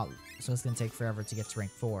take a lot. So it's gonna take forever to get to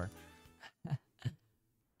rank 4.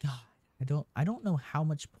 God, I don't know how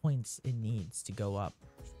much points it needs to go up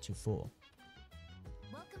to full.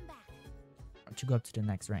 Welcome back. Or to go up to the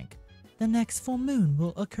next rank. The next full moon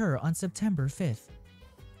will occur on September 5th.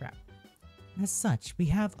 Crap. As such, we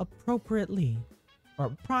have approximately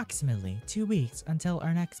 2 weeks until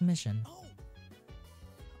our next mission.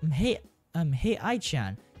 Hey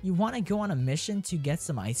Ai-chan, you want to go on a mission to get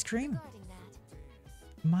some ice cream?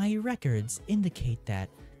 My records indicate that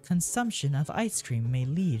consumption of ice cream may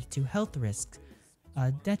lead to health risks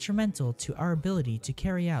detrimental to our ability to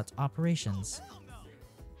carry out operations.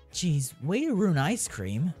 Jeez, way to ruin ice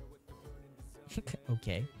cream.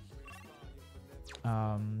 Okay.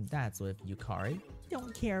 That's with Yukari.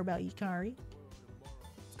 Don't care about Yukari.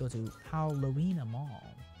 Let's go to Halloween Mall.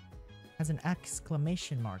 Has an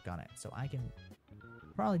exclamation mark on it, so I can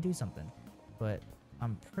probably do something. But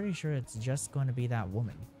I'm pretty sure it's just going to be that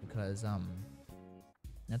woman because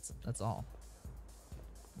that's all.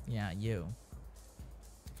 Yeah, you.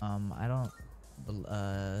 I don't.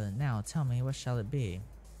 Now tell me, what shall it be?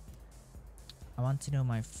 I want to know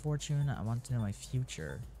my fortune. I want to know my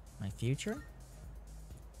future. My future?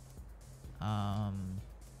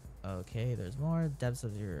 Okay, there's more. Depths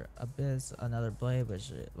of your abyss. Another blade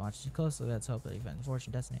which launches you closely. Let's hope that you find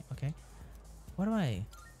fortune, destiny. Okay. What do I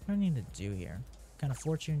need to do here? What kind of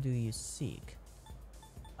fortune do you seek?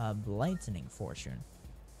 A blightening fortune.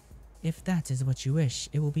 If that is what you wish,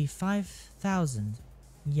 it will be 5,000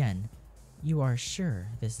 yen. You are sure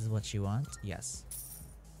this is what you want? Yes.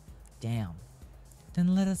 Damn.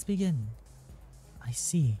 Then let us begin. I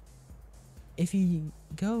see. If you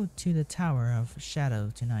go to the Tower of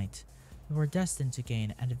Shadow tonight, you are destined to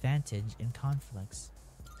gain an advantage in conflicts.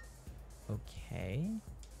 Okay.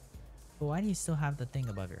 But why do you still have the thing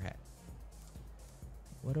above your head?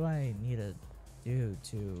 What do I need to do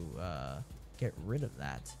to get rid of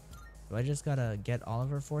that? Do I just gotta get all of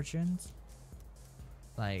her fortunes?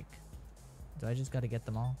 Like, do I just gotta get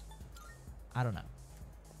them all? I don't know.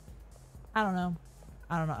 I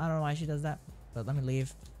don't know why she does that. But let me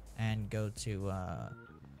leave and go to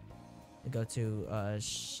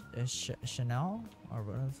Chanel, or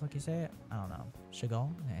what the fuck you say it? I don't know.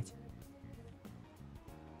 Chagall? Right.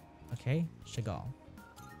 Okay, Chagall.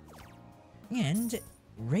 And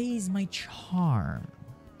raise my charm.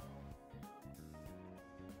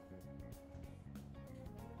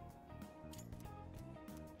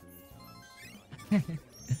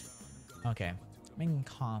 Okay, being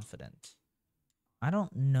confident. I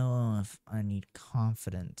don't know if I need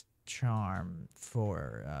confident charm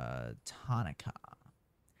for Tanaka.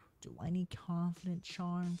 Do I need confident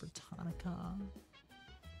charm for Tanaka?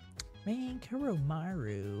 Man,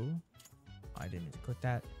 Kuromaru. Oh, I didn't need to click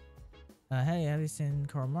that. Hey, have you seen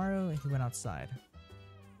Kuromaru? He went outside.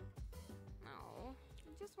 Oh,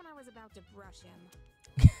 just when I was about to brush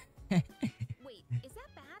him. Wait, is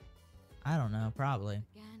that bad? I don't know, probably.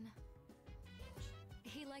 Again.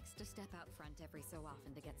 He likes to step out front every so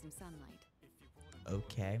often to get some sunlight.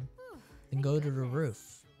 Okay. Then go to the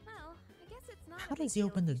roof. Well, I guess it's not. How does he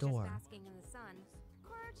open the door? Basking in the sun.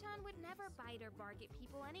 Koro-chan would never bite or bark at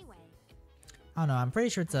people anyway. I don't know. I'm pretty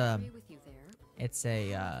sure it's a. I agree with you there. It's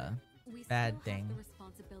a We bad still thing. have the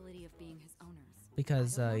responsibility of being his owners.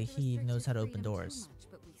 Because I don't want to he restrict knows his how to open freedom too doors. much,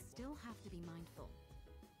 but we still have to be mindful.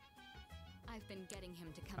 I've been getting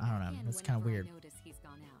him to come I don't back know, in that's kinda whenever weird. I notice he's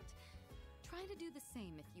gone out. Try to do the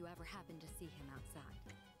same if you ever happen to see him outside.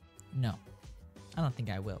 No, I don't think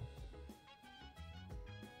I will.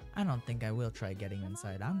 I don't think I will try getting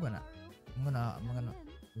inside. I'm gonna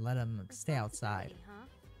let him stay outside. Huh?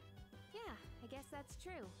 Yeah, I guess that's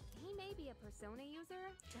true. He may be a persona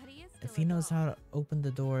user, but he is still If he knows a doll. how to open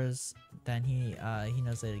the doors, then he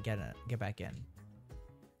knows how to get back in.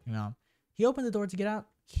 You know, he opened the door to get out.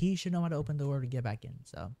 He should know how to open the door to get back in.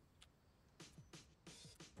 So,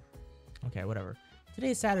 okay, whatever.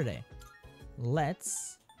 Today is Saturday.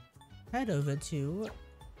 Let's head over to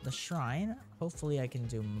the shrine. Hopefully, I can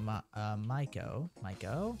do Maiko.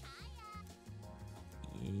 Maiko.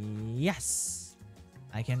 Yes,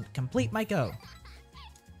 I can complete Maiko.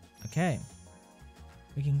 Okay.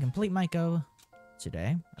 We can complete Maiko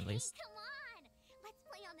today, at least. Come on! Let's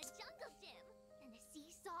play on the jungle gym! And the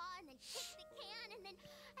seesaw, and then kick the can, and then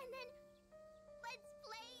let's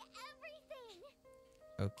play everything!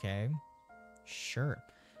 Okay. Sure.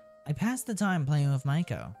 I passed the time playing with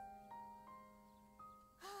Maiko.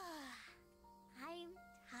 I'm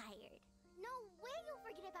tired. No way you'll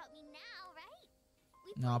forget about me now, right?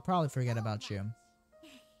 No, I'll probably forget about you.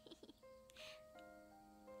 Today,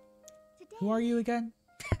 Who are you again?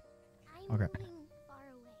 I'm Okay. moving far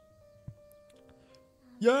away.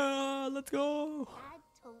 Yeah, let's go. Dad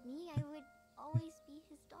told me I would always be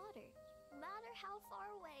his daughter, no matter how far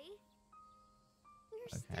away. We're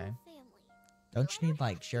Okay. still family. Don't No you need matter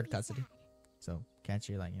like how shared be custody? sad. So can't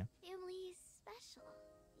you like, you know? Family is special.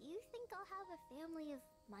 Do you think I'll have a family of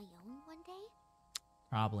my own one day?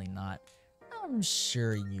 Probably not. I'm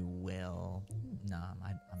sure you will. No,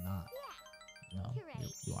 I'm not. Yeah, No, you're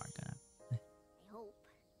right. you aren't gonna. I hope.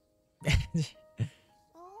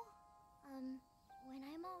 Oh, when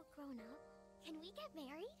I'm all grown up, can we get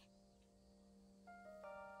married?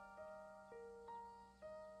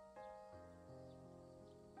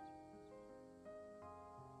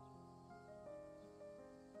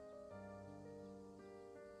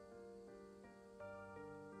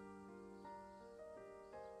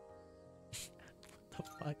 The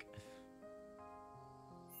fuck?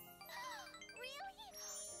 Really?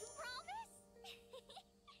 You promise?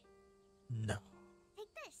 No. Take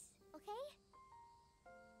this, okay?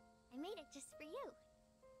 I made it just for you.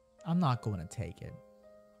 I'm not going to take it.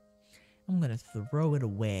 I'm gonna throw it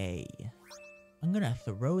away. I'm gonna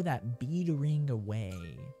throw that bead ring away.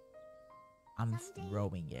 I'm Someday,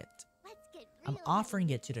 throwing it. Let's get I'm real offering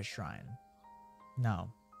happy. it to the shrine.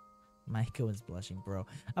 No. Maiko is blushing, bro.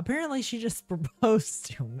 Apparently she just proposed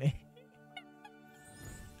to me.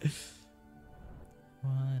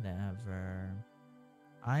 Whatever.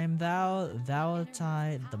 I am thou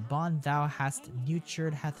I, the bond thou hast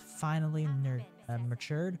nurtured hath finally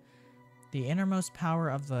matured. The innermost power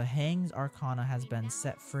of the Hanged Arcana has been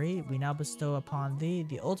set free. We now bestow upon thee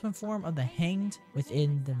the ultimate form of the Hanged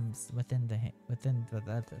within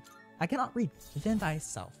I cannot read. Within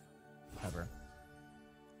thyself. Whatever.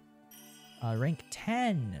 Rank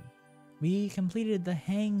 10. We completed the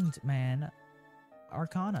Hanged Man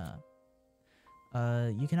Arcana.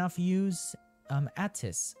 You can now use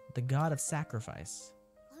Attis, the god of sacrifice.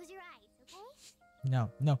 Close your eyes, okay? No,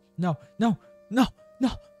 no, no, no, no,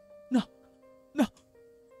 no, no, no,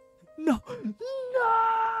 no,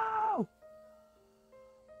 no!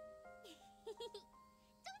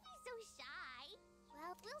 Don't be so shy.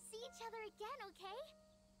 Well, we'll see each other again, okay?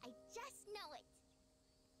 I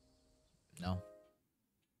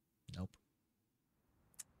Nope.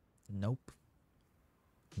 Nope.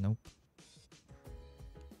 Nope.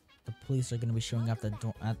 The police are gonna be showing up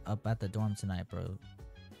at the dorm tonight, bro.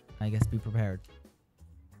 I guess be prepared.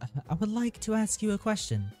 I would like to ask you a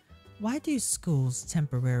question. Why do schools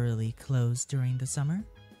temporarily close during the summer?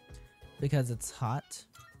 Because it's hot.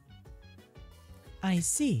 I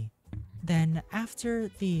see. Then after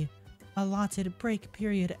the allotted break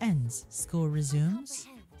period ends, school resumes?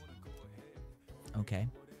 Okay.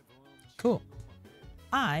 Cool.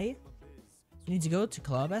 I need to go to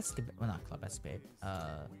Club Escapade. Well, not Club Escapade.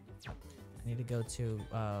 I need to go to,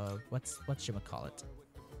 whatchamacallit?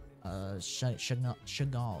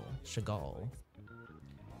 Chagall.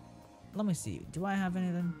 Let me see. Do I have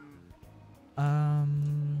anything?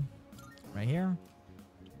 Right here.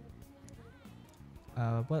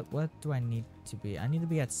 What do I need to be? I need to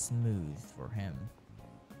be at smooth for him.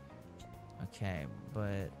 Okay,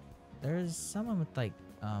 but there's someone with like,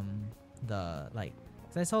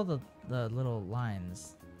 cause I saw the little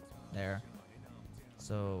lines there.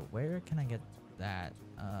 So where can I get that?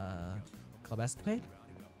 Club Escapade?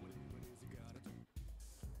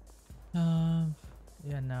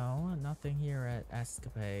 Yeah, no, nothing here at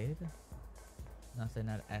Escapade. Nothing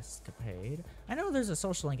at Escapade. I know there's a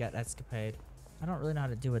social link at Escapade. I don't really know how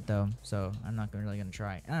to do it though, so I'm not really gonna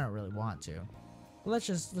try. I don't really want to. But let's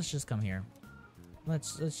just come here.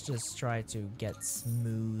 Let's just try to get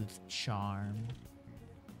smooth charm.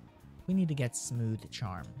 We need to get smooth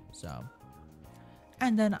charm, so.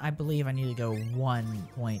 And then I believe I need to go 1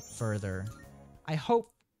 point further. I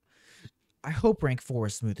hope rank 4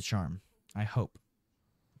 is smooth charm. I hope.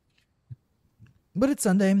 But it's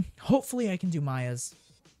Sunday. Hopefully I can do Maya's.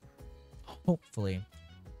 Hopefully.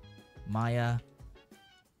 Maya.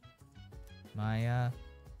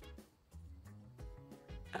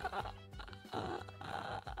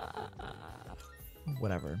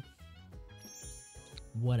 Whatever.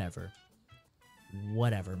 Whatever,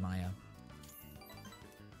 Maya.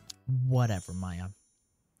 Whatever, Maya.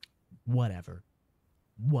 Whatever.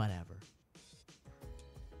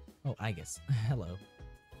 Oh, I guess. Hello.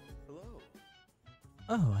 Hello.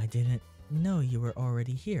 Oh, I didn't know you were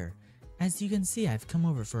already here. As you can see, I've come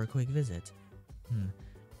over for a quick visit.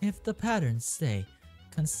 If the patterns stay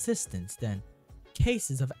consistent, then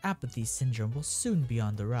cases of apathy syndrome will soon be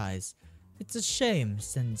on the rise. It's a shame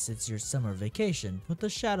since it's your summer vacation, but the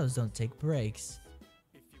shadows don't take breaks.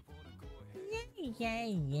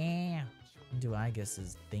 Yeah. Do I guess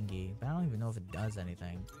is thingy, but I don't even know if it does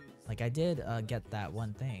anything. Like I did get that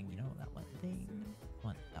one thing, you know, that one thing.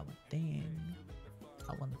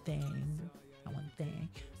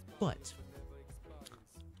 But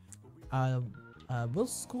will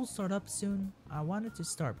school start up soon? I wanted to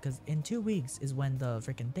start because in 2 weeks is when the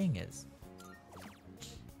freaking thing is.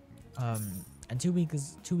 And 2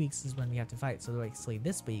 weeks is when we have to fight. So basically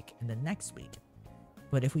this week and then next week.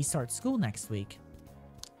 But if we start school next week,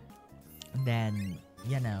 then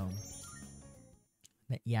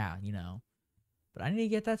yeah, you know. But I need to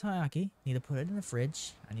get that taiyaki. Need to put it in the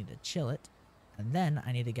fridge. I need to chill it, and then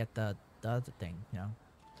I need to get the other thing. You know.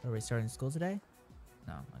 So are we starting school today?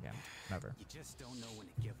 No. Okay. Whatever. You just don't know when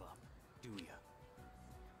to give up, do ya?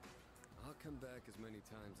 I'll come back as many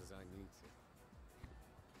times as I need to.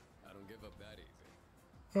 I don't give up that easy.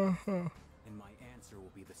 And my answer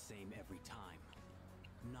will be the same every time.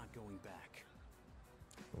 I'm not going back.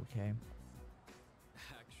 Okay.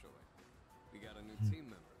 Actually, we got a new team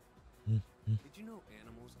member. Did you know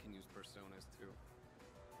animals can use personas too?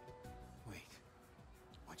 Wait,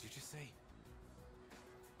 what'd you just say?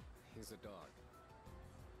 He's a dog.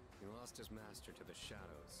 He lost his master to the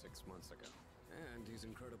shadows 6 months ago. And he's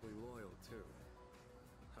incredibly loyal too.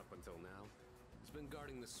 Up until now, he's been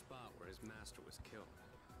guarding the spot where his master was killed.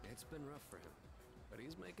 It's been rough for him, but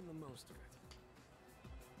he's making the most of it.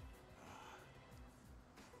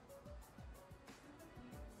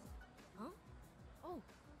 Huh? Oh,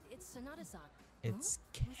 it's Sonata-san. It's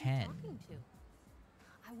Ken. Who's he talking to?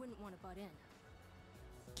 I wouldn't want to butt in.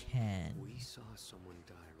 Ken. We saw someone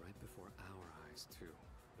die right before our eyes too.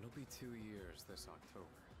 It'll be 2 years this October.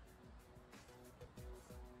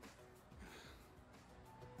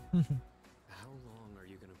 How long are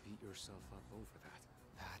you gonna beat yourself up over that?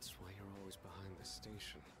 That's why you're always behind the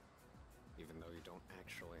station. Even though you don't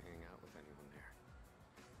actually hang out with anyone there.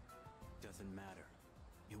 Doesn't matter.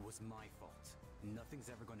 It was my fault. Nothing's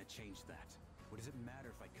ever gonna change that. What does it matter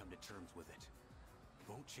if I come to terms with it? It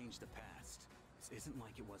won't change the past. This isn't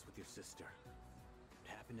like it was with your sister. What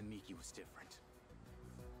happened to Miki was different.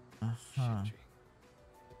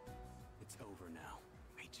 It's over now.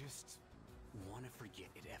 I just want to forget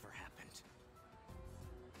it ever happened.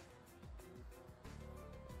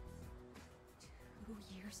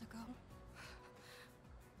 years ago?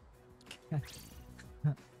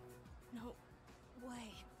 No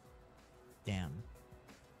way. Damn.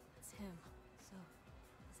 It's him. So,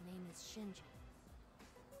 his name is Shinji.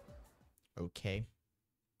 Okay.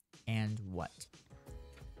 And what?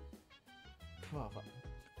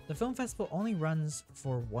 The film festival only runs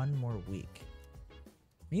for 1 more week.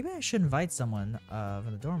 Maybe I should invite someone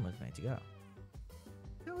from the dorm with me to go.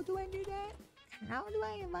 How do I do that? How do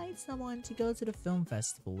I invite someone to go to the film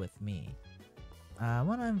festival with me? I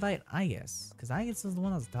want to invite Igus, because Igus was the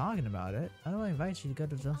one that was talking about it. How do I invite you to go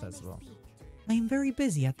to the film festival? I am very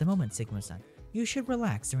busy at the moment, Sigma-san. You should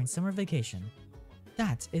relax during summer vacation.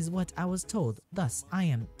 That is what I was told, thus I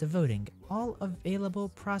am devoting all available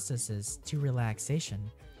processes to relaxation.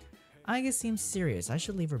 Igus seems serious, I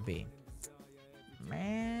should leave her be.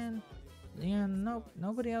 Man, yeah, nope,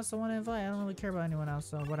 nobody else I want to invite. I don't really care about anyone else,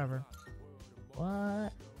 so whatever.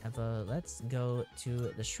 Whatever, let's go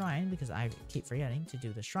to the shrine, because I keep forgetting to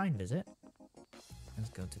do the shrine visit. Let's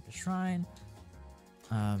go to the shrine.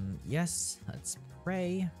 Yes, let's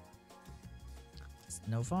pray. It's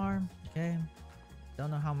no farm, okay. Don't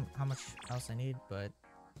know how much else I need, but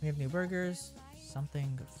we have new burgers.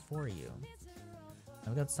 Something for you.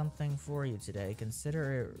 I've got something for you today.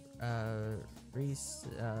 Consider it,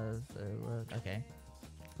 okay.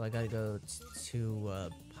 So I gotta go to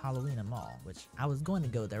Halloween Mall, which I was going to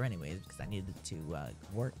go there anyways because I needed to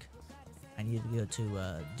work. I needed to go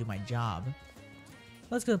to do my job.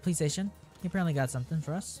 Let's go to the police station. He apparently got something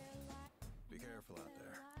for us. Be careful out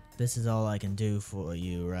there. This is all I can do for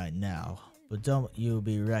you right now. But don't you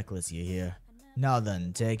be reckless, you hear? Now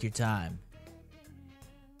then, take your time.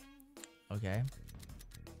 Okay.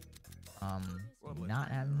 I'm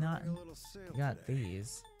not got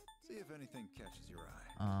these. See if anything catches your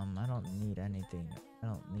eye. I don't need anything. I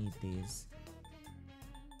don't need these.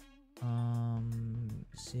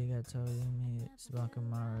 Shigatogumi,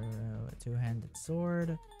 Tsubakamaru, two-handed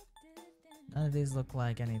sword. None of these look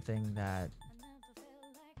like anything that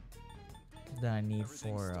I need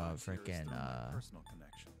for freaking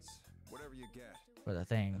for the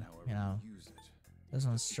thing, you know. This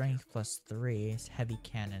one's strength +3, it's heavy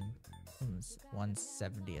cannon,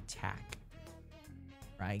 170 attack.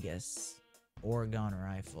 Or I guess Oregon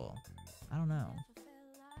rifle. I don't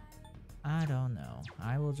know.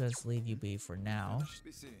 I will just leave you be for now.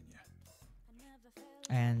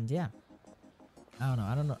 And yeah. I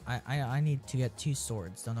don't know. I need to get 2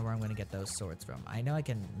 swords. Don't know where I'm gonna get those swords from. I know I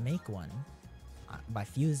can make one by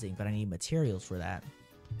fusing, but I need materials for that.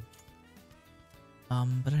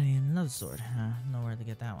 But I need another sword. I don't know where to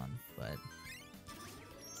get that one, but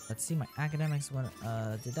let's see. My academics one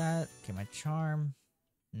did that. Okay, my charm,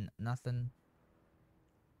 nothing.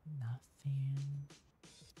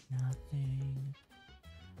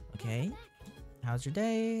 Okay, how's your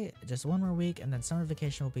day? Just 1 more week, and then summer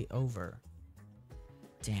vacation will be over.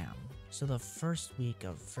 Damn. So the first week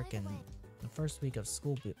of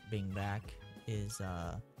school being back is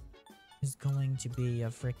going to be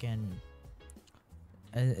a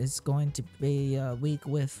it's going to be a week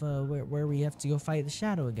with where we have to go fight the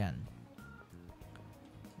shadow again.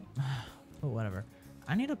 But whatever.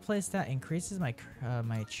 I need a place that increases my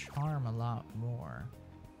my charm a lot more.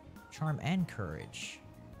 Charm and courage.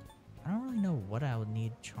 I don't really know what I would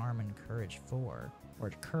need charm and courage for, or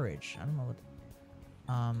courage. I don't know what.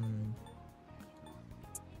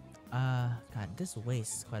 God, this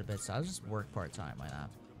wastes quite a bit, so I'll just work part-time. Why not?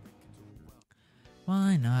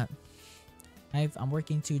 Why not? I'm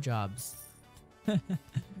working 2 jobs. I'm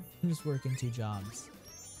just working 2 jobs.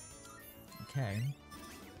 Okay.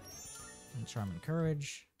 And charm and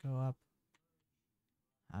courage go up.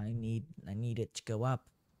 I need it to go up.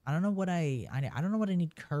 I don't know what I don't know what I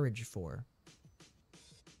need courage for.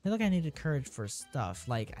 I feel like I needed courage for stuff.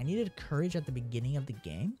 Like, I needed courage at the beginning of the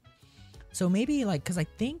game. So maybe, like, because I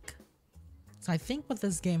think what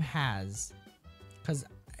this game has, because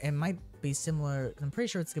it might be similar, I'm pretty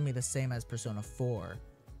sure it's going to be the same as Persona 4.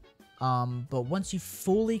 But once you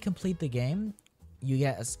fully complete the game, you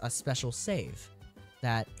get a special save.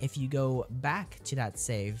 That if you go back to that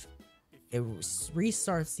save, it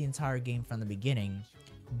restarts the entire game from the beginning.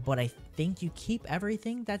 But I think you keep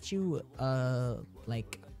everything that you,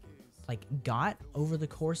 like got over the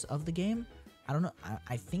course of the game. I don't know.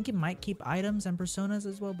 I think it might keep items and personas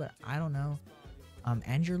as well, but I don't know.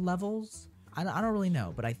 And your levels. I don't really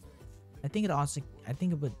know, but I think it also, I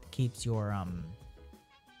think it keeps your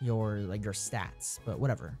stats, but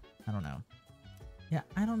whatever. I don't know. Yeah,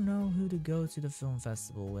 I don't know who to go to the film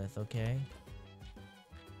festival with. Okay.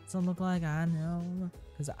 Doesn't look like I know,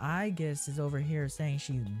 because I guess is over here saying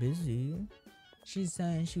she's busy. She's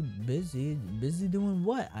saying she busy. Busy doing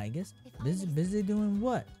what? I guess. Busy doing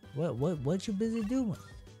what? What you busy doing?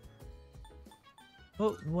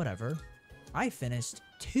 Well, whatever. I finished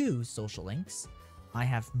 2 social links. I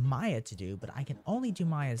have Maya to do, but I can only do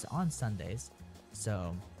Maya's on Sundays.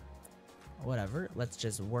 So, whatever. Let's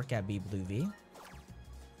just work at B Blue V.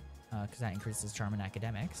 Because that increases charm in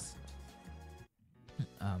academics.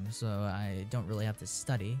 So I don't really have to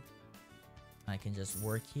study. I can just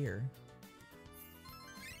work here.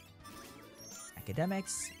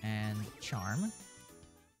 Academics and charm.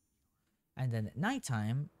 And then at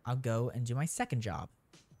nighttime, I'll go and do my second job.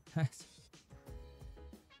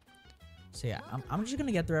 So yeah, I'm just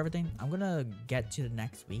gonna get through everything. I'm gonna get to the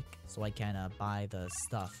next week so I can buy the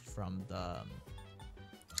stuff from the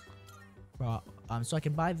so I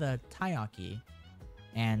can buy the taiyaki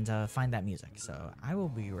and find that music. So I will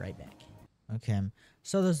be right back. Okay,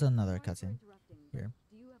 so there's another cutscene here,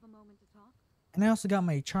 and I also got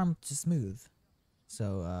my charm to smooth.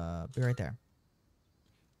 So be right there.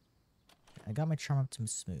 I got my charm up to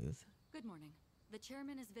smooth. Good morning. The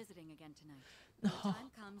chairman is visiting again tonight. When the time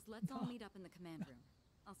comes, let's all meet up in the command room.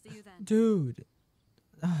 I'll see you then. Dude,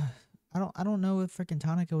 I don't know if frickin'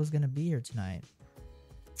 Tonica was gonna be here tonight.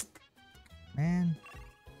 Man.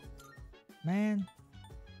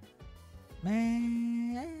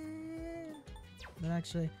 But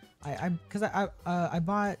actually, I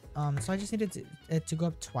bought so I just needed it to go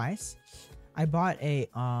up twice. I bought a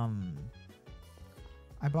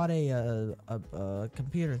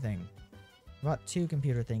computer thing. I bought 2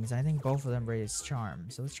 computer things. I think both of them raise charm.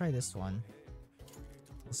 So let's try this one.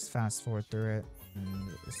 Let's fast forward through it.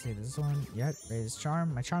 And let's see this one. Yep, raise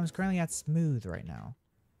charm. My charm is currently at smooth right now.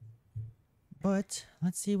 But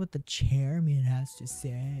let's see what the chairman has to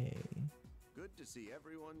say. Good to see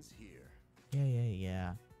everyone's here.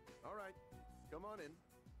 Yeah. All right, come on in.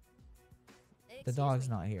 The dog's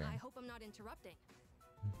not here. I hope I'm not interrupting.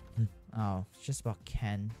 Oh, it's just about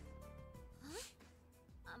Ken. Huh?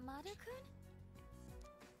 Amada-kun?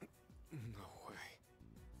 No way.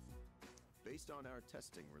 Based on our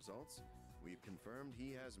testing results, we've confirmed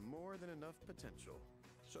he has more than enough potential.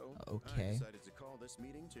 So, okay. I decided to call this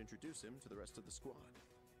meeting to introduce him to the rest of the squad.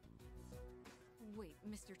 Wait,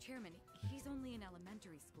 Mr. Chairman, he's only in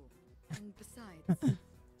elementary school. And besides...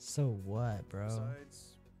 So what, bro?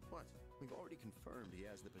 Besides, what? We've already confirmed he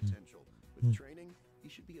has the potential. With training, he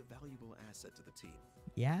should be a valuable asset to the team.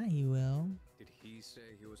 Yeah, he will. Did he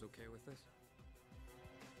say he was okay with this?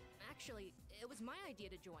 Actually, it was my idea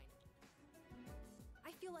to join.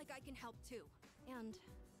 I feel like I can help too. And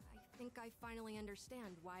I think I finally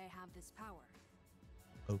understand why I have this power.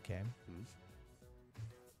 Okay.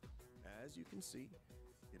 As you can see,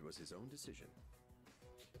 it was his own decision.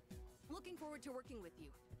 Looking forward to working with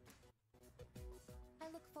you. I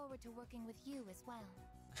look forward to working with you as well.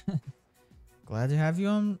 Glad to have you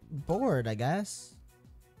on board, I guess.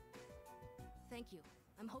 Thank you.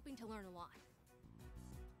 I'm hoping to learn a lot.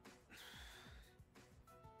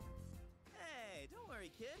 Hey, don't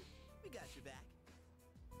worry, kid. We got your back.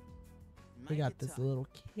 We got this little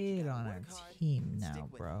kid on our team now,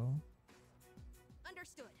 bro.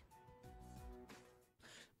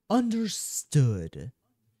 Understood.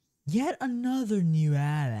 Yet another new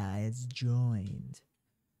ally has joined.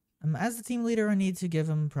 As the team leader, I need to give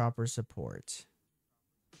him proper support.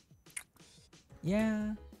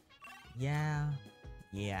 Yeah.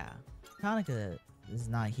 Tonica is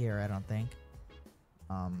not here, I don't think.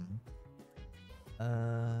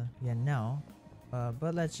 Yeah, no.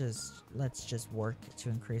 But let's just work to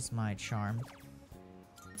increase my charm.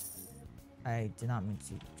 I did not mean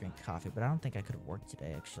to drink coffee, but I don't think I could have worked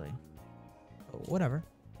today, actually. Whatever.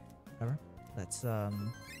 Let's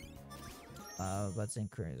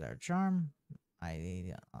increase our charm.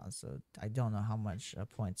 I don't know how much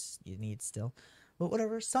points you need still, but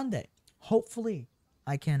whatever. Sunday, hopefully,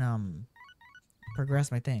 I can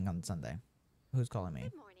progress my thing on Sunday. Who's calling me?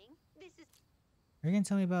 Good morning. This is... Are you gonna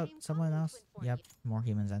tell me about someone else? Yep, more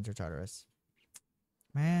humans enter Tartarus.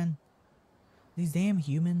 Man, these damn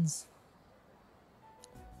humans.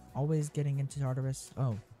 Always getting into Tartarus.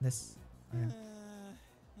 Oh, this. Yeah.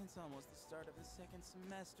 It's almost the start of the second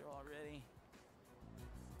semester already.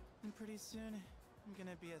 And pretty soon, I'm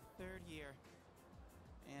gonna be a 3rd year.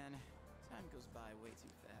 And time goes by way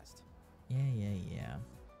too fast. Yeah.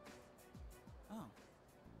 Oh,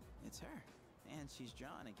 it's her. And she's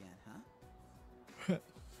drawn again, huh?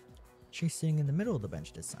 She's sitting in the middle of the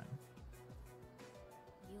bench this time.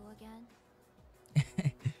 You again?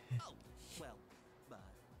 Oh, well,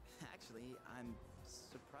 actually, I'm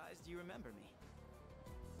surprised you remember me.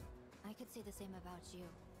 I could say the same about you.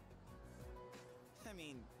 I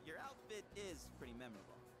mean, your outfit is pretty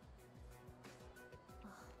memorable.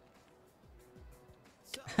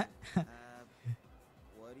 So,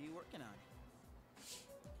 what are you working on?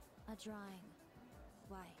 A drawing.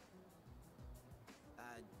 Why?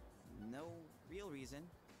 No real reason,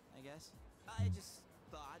 I guess. I just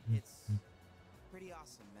thought it's pretty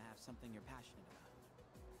awesome to have something you're passionate about.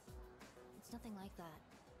 It's nothing like that.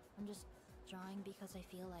 I'm just drawing because I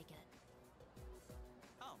feel like it.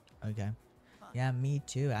 Oh. Okay. Huh. Yeah, me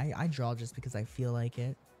too. I draw just because I feel like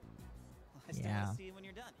it. Well, I still Yeah. want to see it when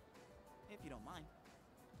you're done, if you don't mind.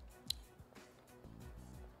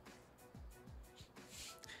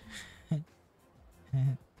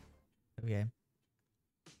 Okay.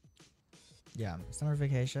 Yeah, summer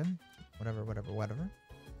vacation. Whatever.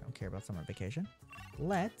 Don't care about summer vacation.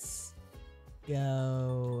 Let's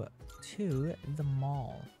go to the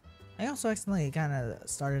mall. I also accidentally kind of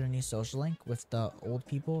started a new social link with the old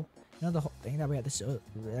people. You know, the whole thing that we had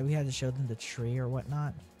to show them the tree or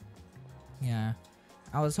whatnot. Yeah,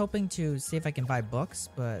 I was hoping to see if I can buy books,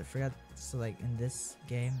 but forgot. So like in this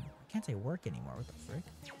game, I can't say work anymore. What the frick?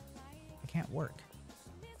 I can't work.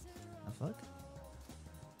 The fuck?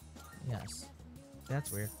 Yes,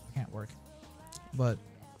 that's weird. I can't work. But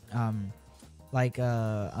like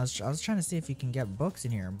I was trying to see if you can get books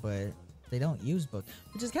in here, but they don't use books,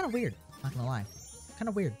 which is kind of weird. Not gonna lie, kind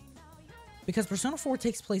of weird. Because Persona 4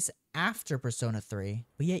 takes place after Persona 3,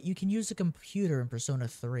 but yet you can use a computer in Persona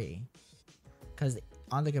 3. Because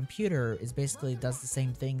on the computer is basically does the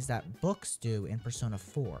same things that books do in Persona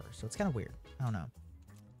 4. So it's kind of weird. I don't know.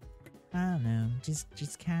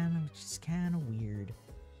 Just kind of weird.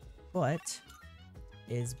 But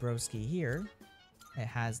is Broski here? It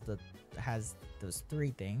has those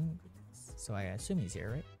 3 things. So I assume he's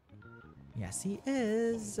here, right? Yes, he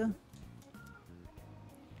is.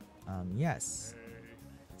 Yes.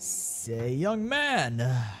 Say, young man,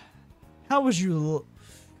 how would you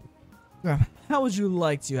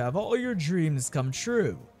like to have all your dreams come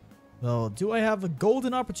true? Well, do I have a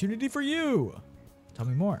golden opportunity for you? Tell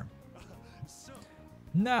me more.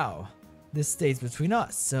 Now, this stays between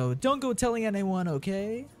us, so don't go telling anyone,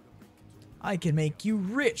 okay? I can make you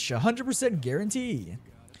rich, 100% guarantee.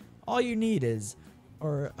 All you need is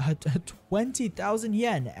 20,000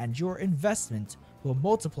 yen, and your investment will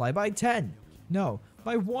multiply by 10. No,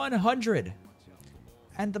 by 100.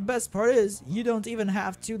 And the best part is, you don't even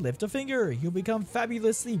have to lift a finger. You'll become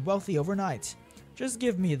fabulously wealthy overnight. Just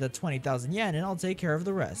give me the 20,000 yen and I'll take care of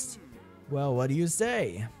the rest. Well, what do you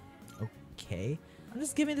say? Okay, I'm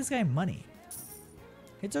just giving this guy money.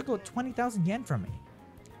 He took about 20,000 yen from me.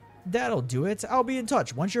 That'll do it. I'll be in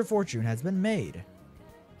touch once your fortune has been made.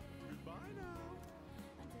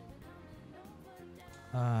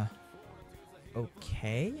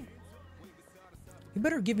 Okay. You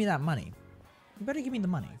better give me that money. You better give me the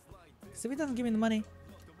money. Because if he doesn't give me the money,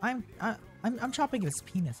 I'm chopping his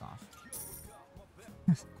penis off.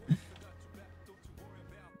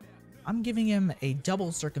 I'm giving him a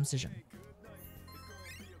double circumcision.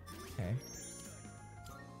 Okay.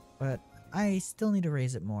 But I still need to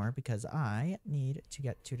raise it more because I need to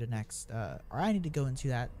get to the next, or I need to go into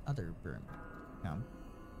that other room.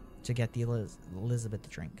 To get the Elizabeth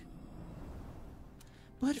drink.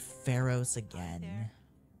 But Pharaoh's again.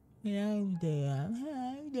 Hello there.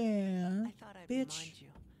 Hi there. I thought I'd Bitch. remind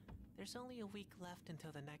you. There's only a week left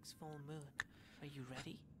until the next full moon. Are you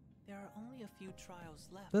ready? There are only a few trials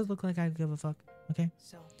left. Does look like I give a fuck. Okay.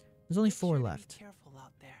 So there's only make 4 sure to left. Be careful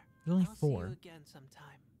out there. There's only I'll 4. See you again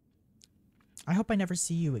sometime. I hope I never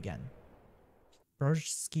see you again.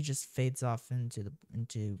 Broski just fades off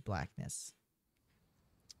into blackness.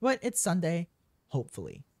 But it's Sunday.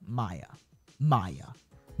 Hopefully. Maya.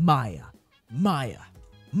 Come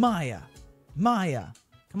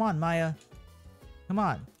on, Maya. Come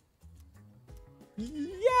on.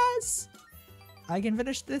 Yes! I can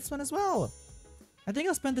finish this one as well. I think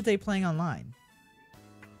I'll spend the day playing online.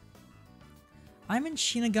 I'm in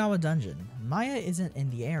Shinagawa Dungeon. Maya isn't in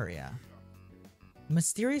the area.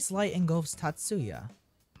 Mysterious light engulfs Tatsuya.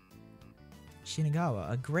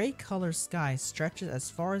 Shinagawa, a gray color sky stretches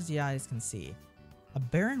as far as the eyes can see. A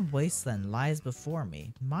barren wasteland lies before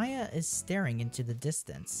me. Maya is staring into the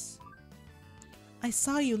distance. I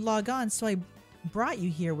saw you log on, so I brought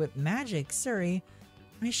you here with magic. Sorry,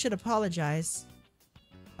 I should apologize.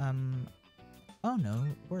 Oh no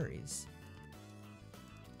worries.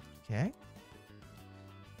 Okay.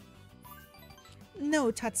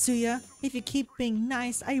 No, Tatsuya. If you keep being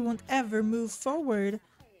nice, I won't ever move forward.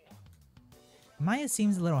 Maya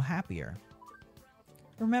seems a little happier.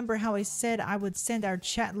 Remember how I said I would send our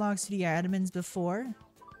chat logs to the admins before?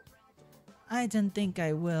 I don't think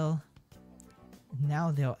I will.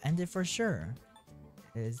 Now they'll end it for sure.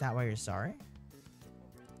 Is that why you're sorry?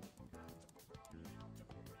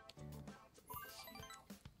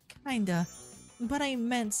 Kinda, but I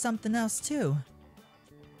meant something else too.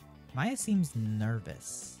 Maya seems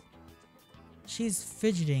nervous. She's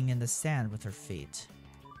fidgeting in the sand with her feet.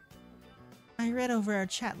 I read over our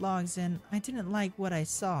chat logs and I didn't like what I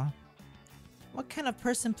saw. What kind of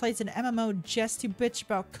person plays an MMO just to bitch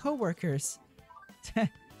about coworkers?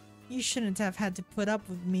 You shouldn't have had to put up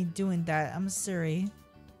with me doing that, I'm sorry.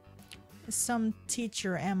 Some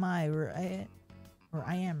teacher am I, right? Or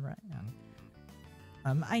I am, right?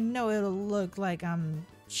 I know it'll look like I'm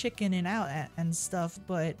chickening out and stuff,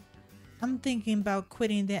 but I'm thinking about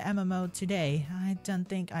quitting the MMO today. I don't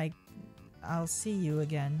think I'll see you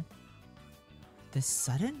again. This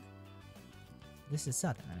sudden? This is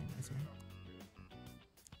sudden, I mean, that's right.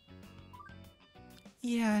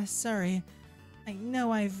 Yeah, sorry. I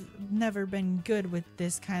know I've never been good with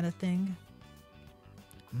this kind of thing.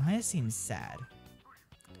 Maya seems sad.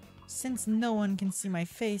 Since no one can see my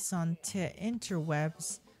face on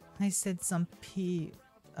interwebs, I said some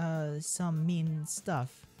mean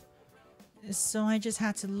stuff. So I just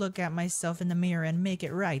had to look at myself in the mirror and make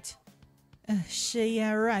it right. Shit,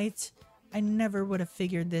 yeah, right. I never would have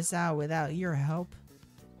figured this out without your help.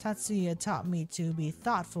 Tatsuya taught me to be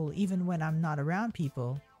thoughtful even when I'm not around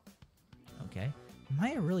people. Okay.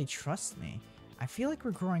 Maya really trusts me. I feel like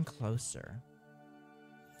we're growing closer.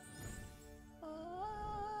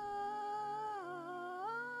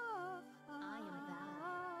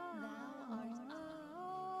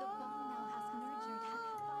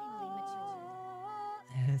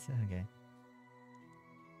 Okay.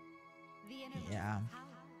 Yeah.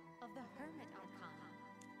 Of the hermit arcana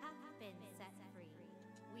have been set free.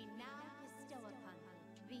 We now bestow upon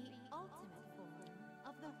thee the ultimate form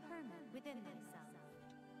of the hermit within thyself.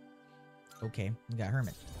 Okay, we got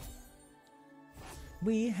hermit.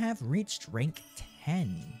 We have reached rank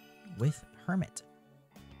 10 with hermit.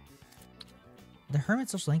 The hermit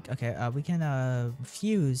social link. Okay, we can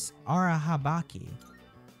fuse Arahabaki.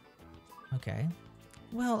 Okay.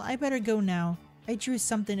 Well, I better go now. I drew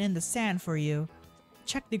something in the sand for you.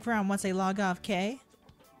 Check the ground once I log off, Kay?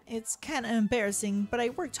 It's kinda embarrassing, but I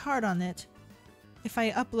worked hard on it. If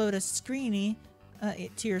I upload a screenie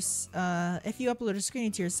to your if you upload a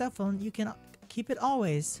screenie to your cell phone, you can keep it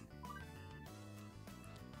always.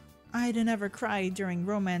 I'd never cry during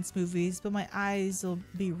romance movies, but my eyes will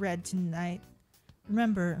be red tonight.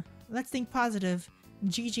 Remember, let's think positive.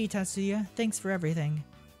 GG Tatsuya, thanks for everything.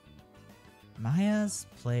 Maya's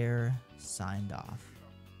player signed off.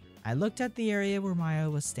 I looked at the area where Maya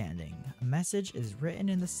was standing. A message is written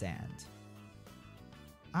in the sand.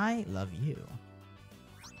 I love you.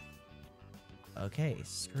 Okay,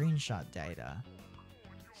 screenshot data.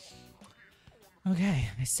 Okay,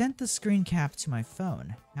 I sent the screen cap to my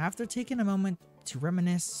phone. After taking a moment to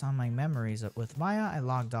reminisce on my memories with Maya, I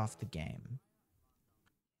logged off the game.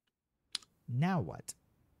 Now what?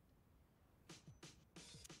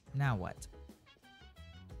 Now what?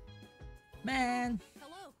 Man!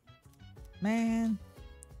 Hello. Man!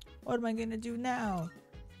 What am I gonna do now?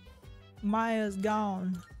 Maya's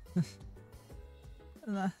gone.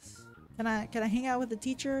 Can I hang out with the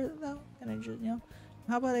teacher though? Can I just, you know?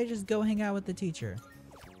 How about I just go hang out with the teacher?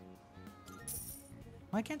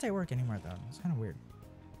 Why can't I work anymore though? It's kind of weird.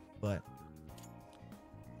 But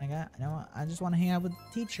I just want to hang out with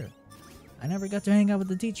the teacher. I never got to hang out with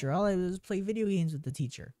the teacher. All I did was play video games with the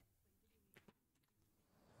teacher.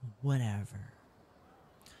 Whatever.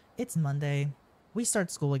 It's Monday. We start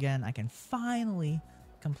school again. I can finally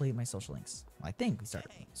complete my social links. Well, I think we start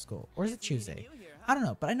school. Or is it Tuesday? I don't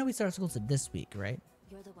know, but I know we start school this week, right?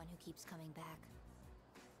 You're the one who keeps coming back.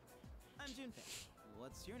 I'm Junpei.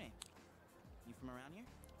 What's your name? You from around here?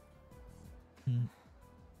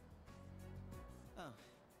 Oh,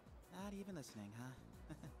 not even listening, huh?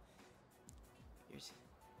 Here's...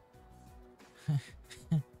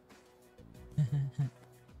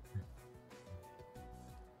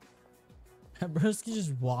 Broski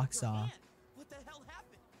just walks off. What the hell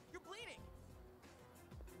happened? You're bleeding.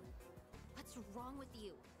 What's wrong with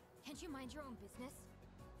you? Can't you mind your own business?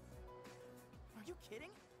 Are you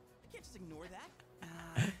kidding? I can't just ignore that.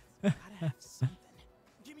 Gotta have something.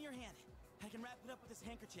 Give me your hand. I can wrap it up with this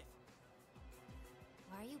handkerchief.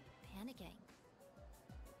 Why are you panicking?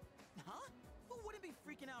 Huh? Who wouldn't be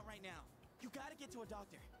freaking out right now? You gotta get to a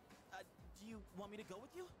doctor. Do you want me to go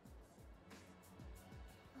with you?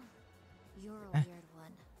 You're a weird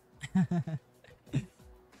one.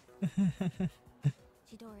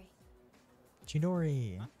 Chidori.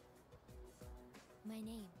 Chidori. My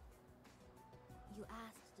name. You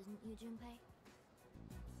asked, didn't you, Junpei?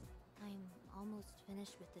 I'm almost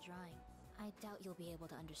finished with the drawing. I doubt you'll be able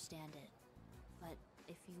to understand it. But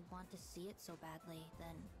if you want to see it so badly,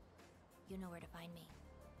 then you know where to find me.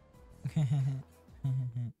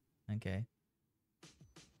 Okay.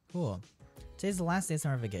 Cool. Today's the last day of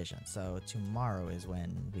summer vacation, so tomorrow is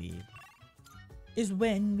when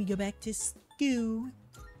we go back to school.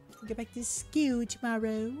 We go back to school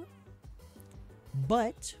tomorrow.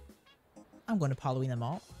 But I'm going to Halloween the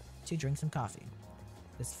Mall to drink some coffee.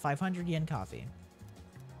 This 500 yen coffee.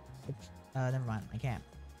 Oops. Never mind. I can't.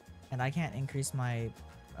 And I can't increase my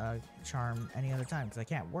charm any other time because I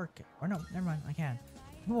can't work. Or no, never mind. I can.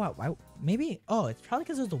 What? Maybe. Oh, it's probably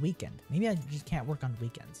because it was the weekend. Maybe I just can't work on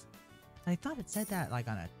weekends. I thought it said that like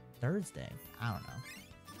on a Thursday. I don't know.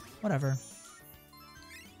 Whatever.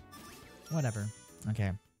 Whatever.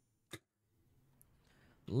 Okay.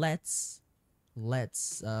 Let's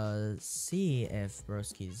see if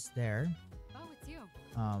Broski's there. Oh, it's you.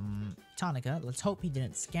 Tonica, let's hope he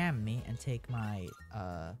didn't scam me and take my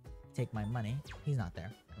money. He's not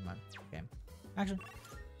there. Never mind. Okay. Actually,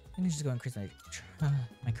 I can just go increase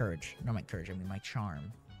my courage. Not my courage, I mean my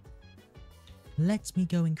charm. Let me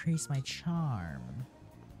go increase my charm.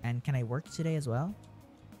 And can I work today as well?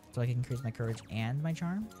 So I can increase my courage and my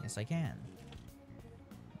charm? Yes, I can.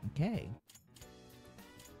 Okay.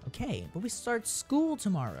 Okay, but we start school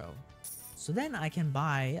tomorrow. So then I can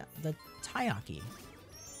buy the taiyaki.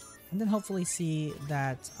 And then hopefully see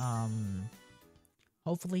that,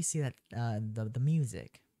 the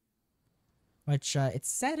music. Which, it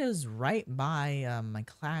said it was right by, my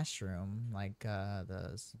classroom. Like,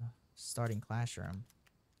 the starting classroom.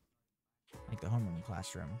 Like the homeroom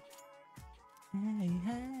classroom. Hey,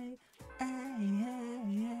 hey, hey, hey, hey,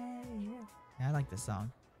 yeah. Yeah, I like this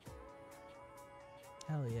song.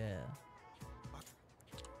 Hell yeah.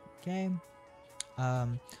 Okay.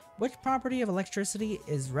 Which property of electricity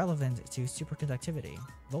is relevant to superconductivity?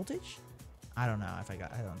 Voltage? I don't know if I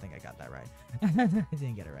don't think I got that right. I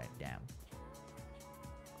didn't get it right. Damn.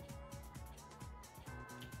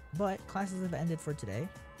 But classes have ended for today.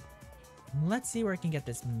 Let's see where I can get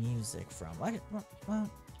this music from. Well,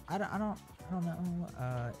 I don't know.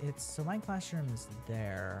 So my classroom is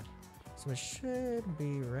there. So it should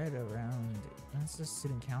be right around. That's the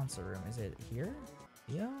student council room. Is it here?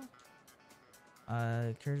 Yeah.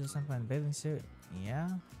 Courage of something in bathing suit. Yeah.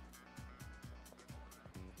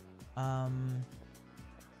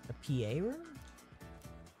 The PA room?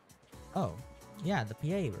 Oh, yeah, the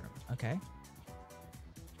PA room. Okay.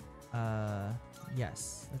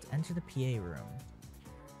 Yes. Let's enter the PA room.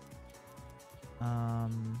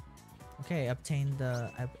 Okay, I obtained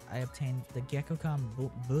the Gekko-kan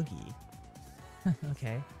boogie.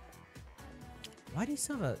 Okay. Why do you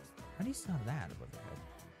still have that above your head?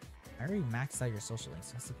 I already maxed out your social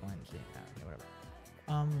links. What's the point of doing that? Okay, whatever.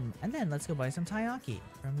 And then let's go buy some taiyaki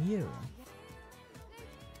from you.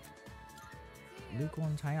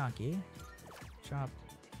 Lukewarm taiyaki. Shop.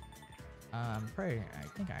 I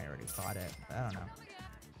think I already bought it, but I don't know.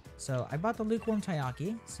 So I bought the lukewarm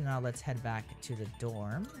taiyaki. So now let's head back to the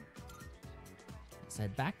dorm. Let's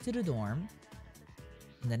head back to the dorm.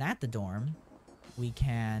 And then at the dorm, we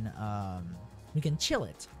can chill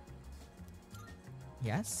it.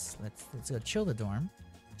 Yes, let's go chill the dorm.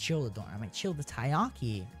 Chill the dorm. I might chill the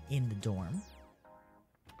taiyaki in the dorm.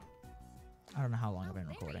 I don't know how long I've been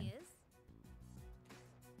recording.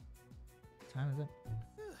 What time is it?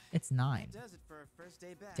 It's 9. Does it for a first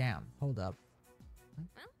day back. Damn, hold up.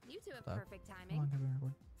 Well, you two have perfect How timing. long have I been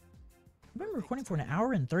recording? I've been recording for an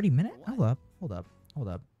hour and 30 minutes? Hold up.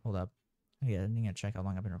 Yeah, I need to check how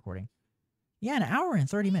long I've been recording. Yeah, an hour and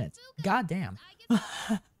 30 minutes. God damn.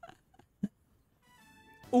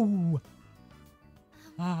 Ooh.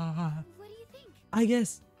 What do you think? I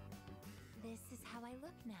guess. This is how I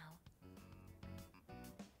look now.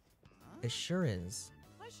 It sure is.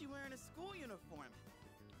 Why is she wearing a school uniform?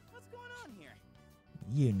 What's going on here?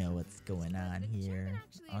 You know what's going on here.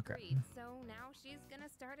 Okay. Agreed, so now she's gonna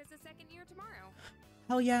start as a second year tomorrow.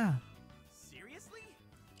 Hell yeah. Seriously?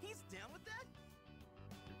 He's down with that?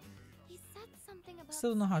 He said something about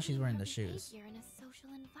Still don't know how she's wearing the shoes. in a social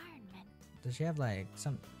environment. Does she have like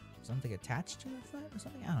something attached to her foot or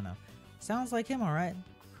something? I don't know. Sounds like him, alright.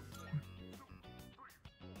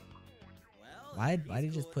 Why did he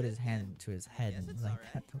just put his hand to his head and like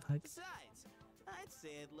that? The fuck? Besides, I'd say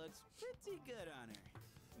it looks pretty good on her.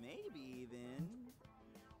 Maybe even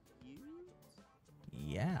cute.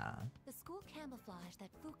 Yeah. The school camouflage that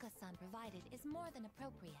Fuka-san provided is more than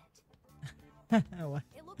appropriate. What?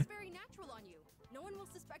 It looks very natural on you. No one will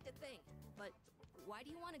suspect a thing. But why do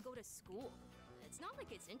you want to go to school? It's not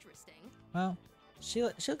like it's interesting. Well, She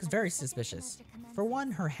looks very suspicious. For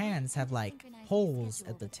one, her hands have like holes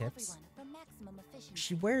at the tips.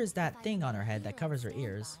 She wears that thing on her head that covers her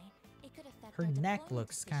ears. Her neck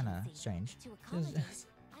looks kind of strange. I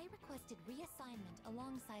requested reassignment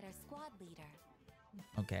alongside our squad leader.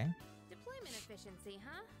 Okay. Deployment efficiency,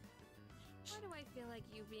 huh? Why do I feel like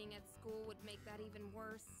you being at school would make that even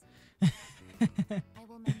worse? I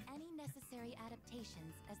will make any necessary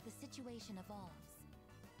adaptations as the situation evolves.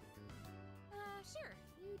 Sure,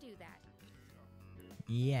 you do that.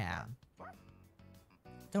 Yeah.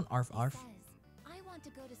 Don't arf arf. I want to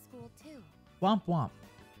go to school too. Womp womp.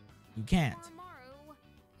 You can't. Maru,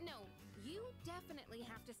 no, you definitely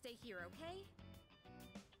have to stay here, okay?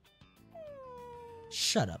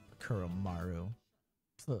 Shut up, Kuromaru.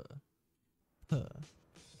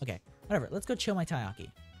 Okay, whatever. Let's go chill my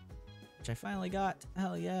taiyaki, which I finally got.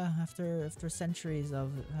 Hell yeah! After centuries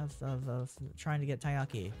of trying to get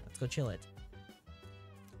taiyaki, let's go chill it.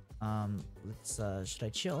 Should I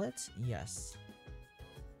chill it? Yes.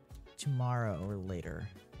 Tomorrow or later.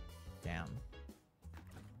 Damn.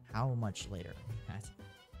 How much later?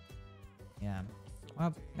 Yeah.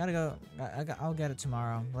 Well, gotta go. I'll get it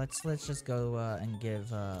tomorrow. Let's just go and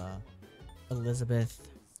give Elizabeth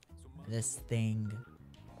this thing.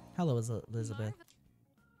 Hello, Elizabeth.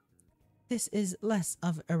 This is less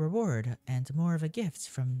of a reward and more of a gift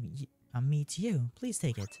from me to you. Please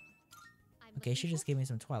take it. Okay, she just gave me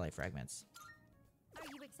some Twilight fragments. Are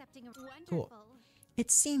you accepting a wonderful? Cool.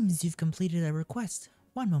 It seems you've completed a request.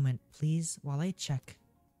 One moment, please, while I check.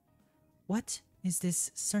 What is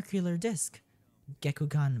this circular disc?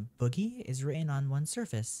 Gekugan Boogie is written on one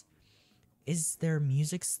surface. Is there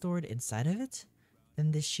music stored inside of it?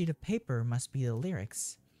 Then this sheet of paper must be the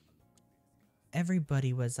lyrics.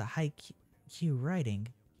 Everybody was a high Q writing.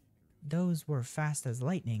 Those were fast as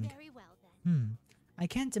lightning. Very well then. I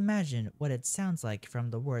can't imagine what it sounds like from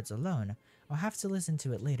the words alone. I'll have to listen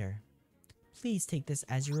to it later. Please take this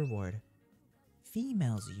as your reward.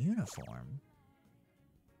 Female's uniform?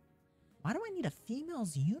 Why do I need a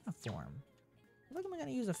female's uniform? What am I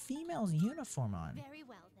gonna use a female's uniform on? Very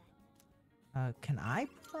well then. Can I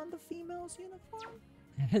put on the female's uniform?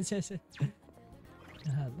 Let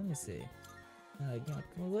me see.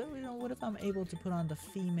 What if I'm able to put on the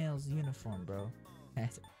female's uniform, bro?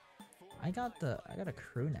 I got a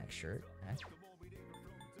crew neck shirt.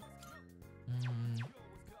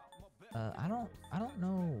 I don't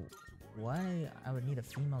know why I would need a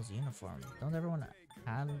female's uniform. Don't everyone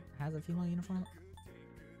has a female uniform?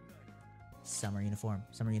 Summer uniform.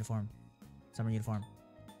 Summer uniform. Summer uniform.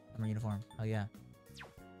 Summer uniform. Oh yeah.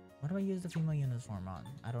 What do I use the female uniform on?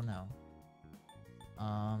 I don't know.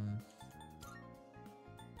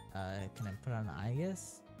 Can I put on I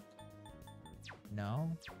guess?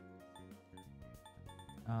 No.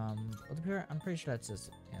 Well, I'm pretty sure that's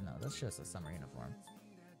just, yeah, no, that's just a summer uniform.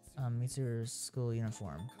 Mitsuru's school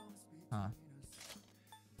uniform. Huh.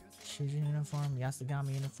 Shujin uniform,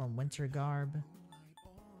 Yasugami uniform, winter garb.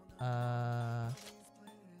 I'll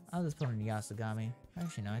just put on Yasugami.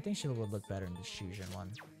 Actually, no, I think she would look better in the Shujin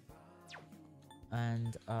one.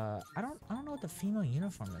 And, I don't know what the female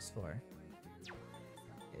uniform is for.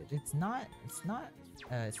 It's not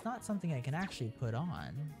something I can actually put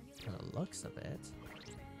on, for the looks of it.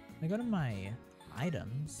 I go to my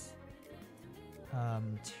items,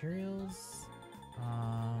 materials,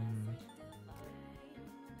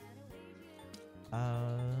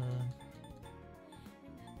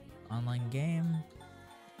 online game.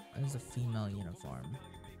 There's a female uniform.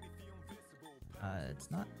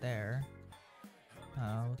 It's not there.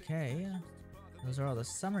 Okay, those are all the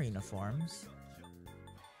summer uniforms.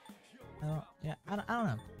 Oh, yeah, I don't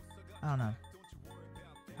know. I don't know.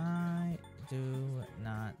 I do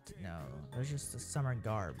not know. There's just a summer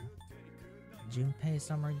garb. Junpei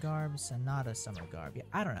summer garb, Sonata summer garb. Yeah,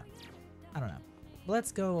 I don't know. I don't know.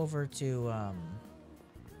 Let's go over to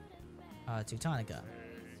Tonica.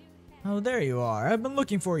 Oh, there you are. I've been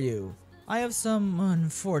looking for you. I have some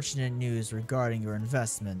unfortunate news regarding your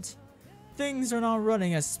investment. Things are not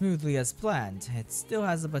running as smoothly as planned. It still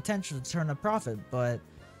has the potential to turn a profit, but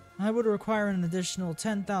I would require an additional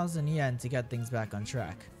 10,000 yen to get things back on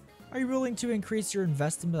track. Are you willing to increase your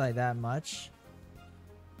investment by that much?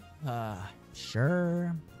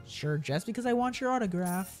 Sure. Sure, just because I want your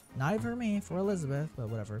autograph. Not even for me, for Elizabeth, but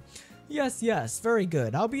whatever. Yes, very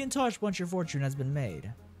good. I'll be in touch once your fortune has been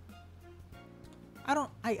made. I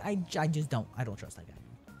don't trust that guy.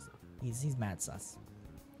 He's mad sus.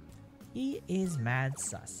 He is mad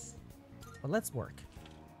sus. But let's work.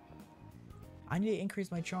 I need to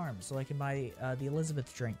increase my charm so I can buy the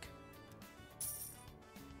Elizabeth drink.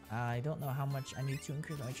 I don't know how much I need to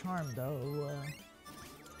increase my charm though.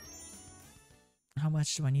 How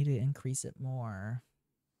much do I need to increase it more?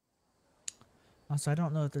 Also, I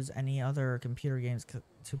don't know if there's any other computer games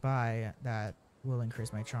to buy that will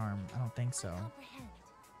increase my charm. I don't think so.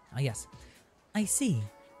 Ah, yes. I see.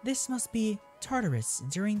 This must be Tartarus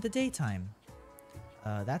during the daytime.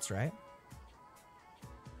 That's right.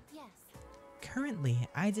 Yes. Currently,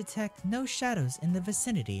 I detect no shadows in the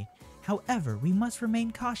vicinity. However, we must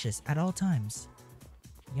remain cautious at all times.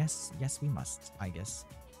 Yes, we must, I guess.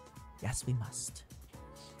 Yes, we must.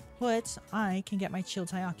 But I can get my chill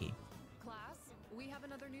taiyaki. Class, we have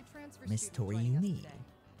another new transfer Miss student joining us Toriumi. today.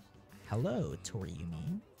 Hello,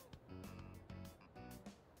 Toriumi.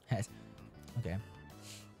 Okay.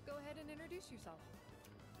 Go ahead and introduce yourself.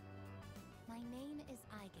 My name is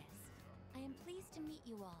Aigis. I am pleased to meet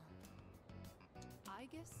you all.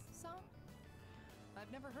 Aigis-san?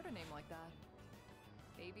 I've never heard a name like that.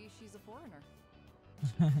 Maybe she's a foreigner.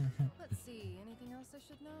 Let's see, anything else I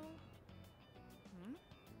should know?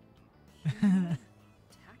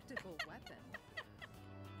 Tactical weapon.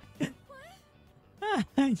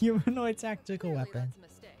 What? Humanoid tactical Clearly weapon.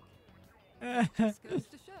 That's a mistake. Just goes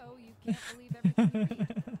to show you can't believe everything you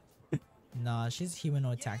read. Nah, she's a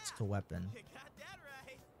humanoid tactical weapon. You got that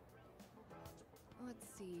right. Let's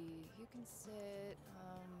see, you can sit,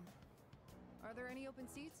 are there any open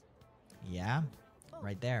seats? Yeah, Oh,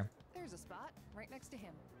 right there. There's a spot, right next to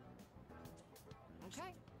him.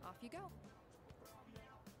 Okay, off you go.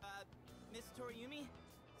 Miss Toriumi,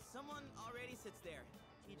 someone already sits there.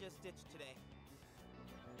 He just ditched today.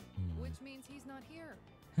 Which means he's not here.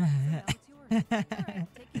 So now it's yours. Alright,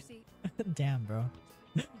 take your seat. Damn, bro.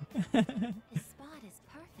 This spot is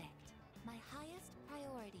perfect. My highest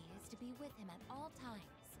priority is to be with him at all times.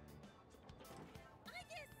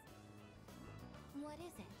 Aigis! What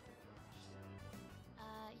is it?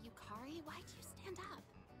 Yukari, why'd you stand up?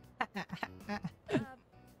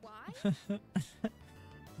 Why?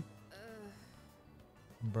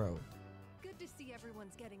 Bro, Good to see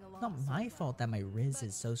everyone's getting along. not so my well. fault that my Riz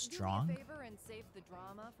is so strong. Do me a favor and save the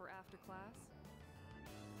drama for after class.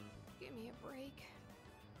 Give me a break.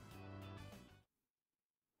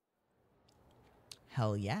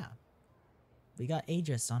 Hell yeah. We got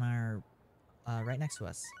Aegis on our, right next to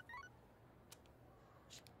us.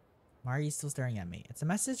 Why are you still staring at me? It's a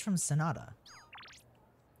message from Sonata.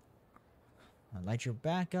 Light your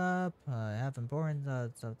back up. I have important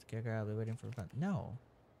stuff to care. I'll be waiting for fun. No.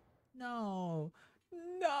 No.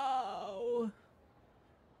 No.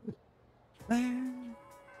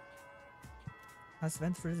 Last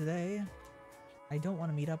event for today. I don't want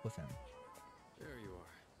to meet up with him. There you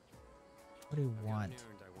are. What do you I've got an want?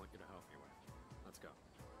 errand I want you to help me with. Let's go.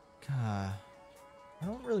 God, I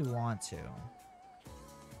don't really want to.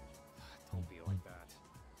 Don't be like that.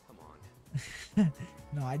 Come on.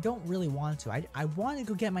 No, I don't really want to. I want to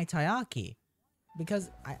go get my taiyaki. Because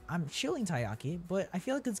I'm chilling taiyaki, but I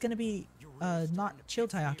feel like it's gonna be not chill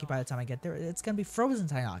taiyaki by the time I get there. It's gonna be frozen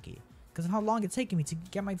taiyaki. Because of how long it's taking me to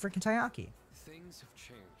get my freaking taiyaki. Things have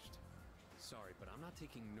changed. Sorry, but I'm not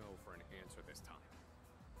taking no for an answer this time.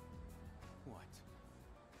 What?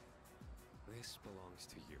 This belongs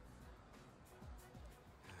to you.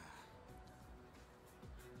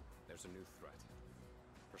 There's a new threat.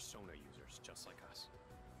 Persona users just like us.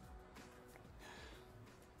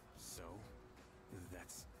 So?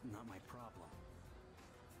 That's not my problem.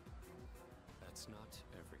 That's not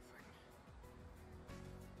everything.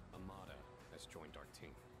 Amada has joined our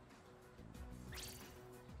team.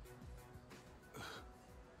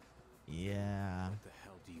 Yeah. What the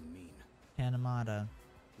hell do you mean? Hanamada.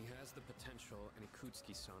 He has the potential, and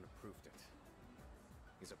Ikutsuki-san approved it.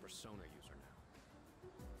 He's a Persona user now.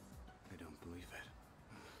 I don't believe it.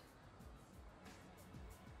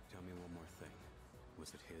 Tell me one more thing. Was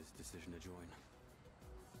it his decision to join?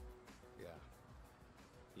 Yeah.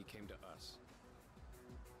 He came to us.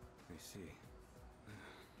 I see.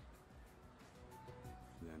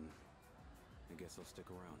 Then, I guess I'll stick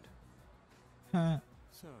around.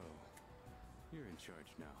 So, you're in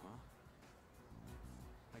charge now, huh?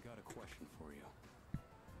 I got a question for you.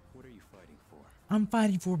 What are you fighting for? I'm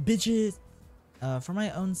fighting for bitches! For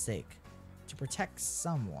my own sake. To protect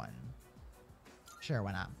someone. Sure,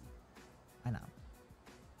 why not? I know.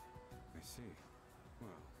 I see. Well,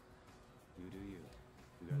 you do you.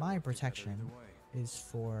 You My gotta work together protection either way. is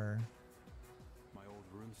for... My old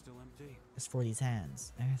room still empty? is for these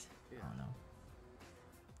hands. I don't know.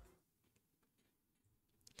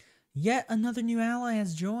 Yet another new ally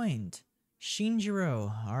has joined.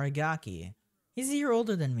 Shinjiro Aragaki. He's a year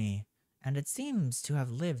older than me, and it seems to have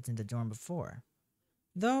lived in the dorm before.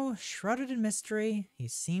 Though shrouded in mystery, he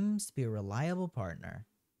seems to be a reliable partner.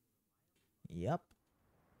 Yup.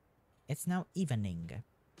 It's now evening. Let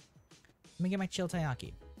me get my chill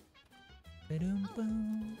taiyaki.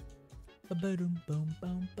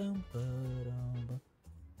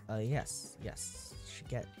 Yes. Should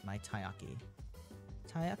get my taiyaki.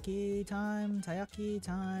 Taiyaki time.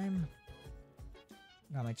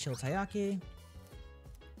 Got my chill taiyaki.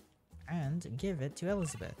 And give it to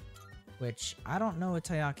Elizabeth. Which, I don't know if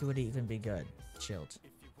taiyaki would even be good. Chilled.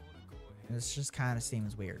 This just kind of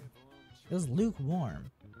seems weird. It was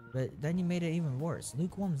lukewarm. But then you made it even worse.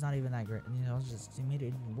 Lukewarm's not even that great. You know, you made it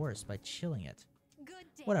even worse by chilling it.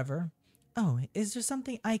 Whatever. Oh, is there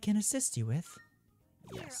something I can assist you with?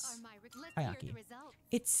 Yes. Taiyaki.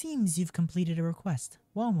 It seems you've completed a request.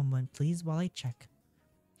 One moment, please, while I check.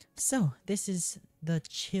 So, this is the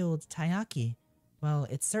chilled taiyaki. Well,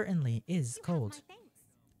 it certainly is cold.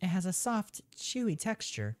 It has a soft, chewy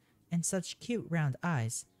texture and such cute round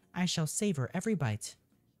eyes. I shall savor every bite.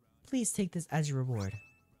 Please take this as your reward.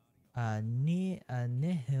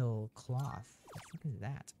 Nihil cloth. What the fuck is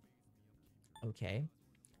that? Okay.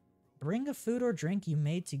 Bring a food or drink you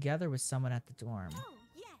made together with someone at the dorm. Oh,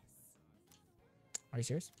 yes. Are you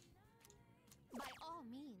serious? By all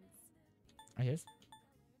means. Are you serious?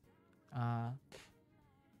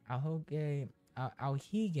 Aohige,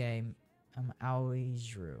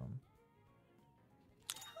 Aoijru.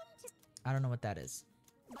 I don't know what that is.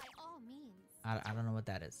 By all means. I don't know what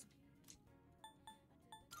that is.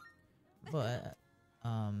 But,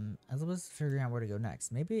 Elizabeth's figuring out where to go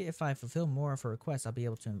next. Maybe if I fulfill more of her requests, I'll be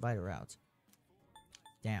able to invite her out.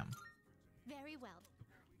 Damn. Very well.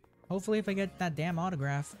 Hopefully if I get that damn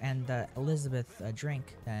autograph and the Elizabeth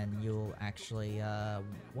drink, then you'll actually,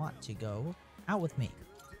 want to go out with me.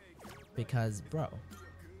 Because, bro,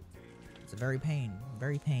 it's a very pain.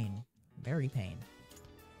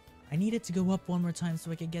 I need it to go up one more time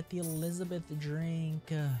so I can get the Elizabeth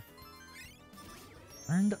drink.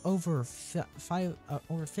 Earned over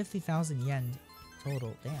 50,000 yen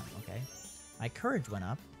total. Damn, okay. My courage went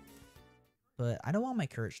up, but I don't want my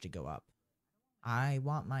courage to go up. I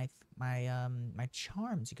want my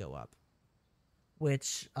charm to go up.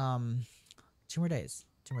 Which 2 more days.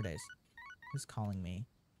 Who's calling me?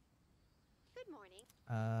 Good morning.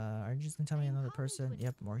 Are you just gonna tell me another person?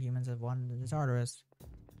 Yep, more humans have wanted the Tartarus.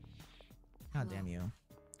 God damn you.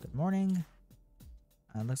 Good morning.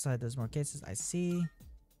 Looks like there's more cases. I see.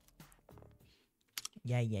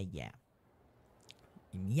 Yeah.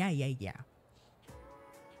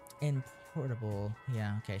 Importable.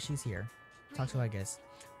 Yeah, okay, she's here. Talk to her, I guess.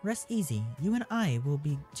 Rest easy. You and I will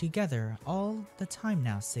be together all the time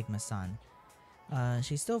now, Sigma-san.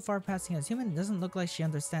 She's still far past being as human. It doesn't look like she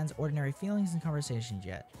understands ordinary feelings and conversations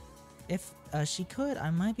yet. If she could, I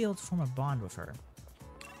might be able to form a bond with her.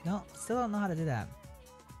 No, still don't know how to do that.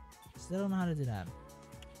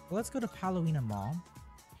 Well, let's go to Palowina Mall.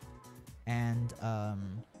 And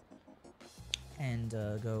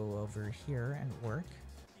go over here and work.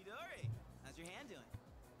 Chidori, how's your hand doing?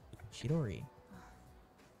 Chidori.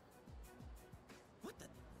 What the?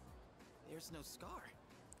 There's no scar.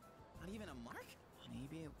 Not even a mark?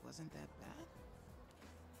 Maybe it wasn't that bad?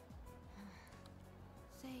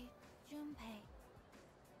 Say, Junpei,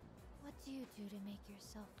 what do you do to make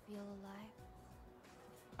yourself feel alive?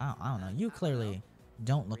 I don't know. You clearly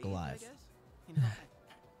don't look alive. You know, I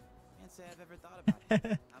can't say I've ever thought about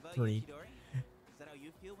it. How about you, Chidori? Is that how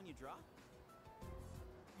you feel when you draw?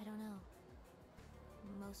 I don't know.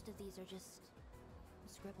 Most of these are just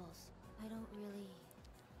scribbles. I don't really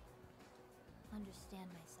understand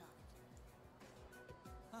myself.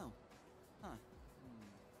 Oh. Huh.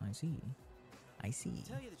 I see. To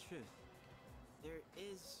tell you the truth, there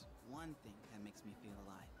is one thing that makes me feel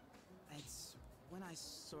alive. It's when I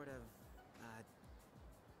sort of,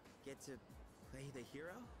 get to play the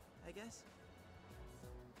hero, I guess?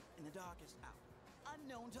 In the darkest hour,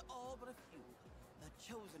 unknown to all but a few, the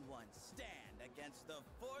chosen ones stand against the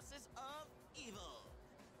forces of evil.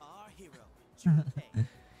 Our hero, Junpei,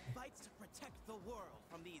 fights to protect the world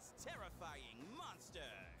from these terrifying monsters.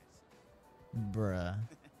 Bruh.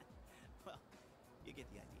 Well, you get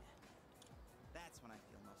the idea. That's when I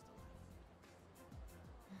feel most alive.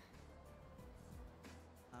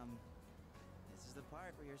 This is the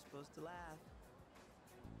part where you're supposed to laugh.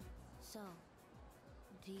 So,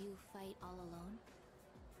 do you fight all alone?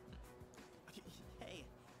 Hey,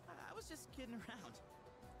 I was just kidding around.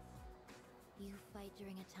 You fight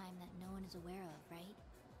during a time that no one is aware of, right?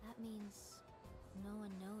 That means no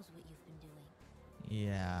one knows what you've been doing.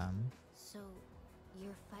 Yeah. So,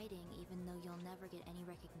 you're fighting even though you'll never get any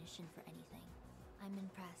recognition for anything. I'm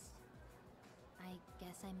impressed. I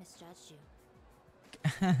guess I misjudged you.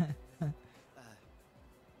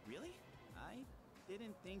 Really? I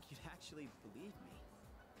didn't think you'd actually believe me.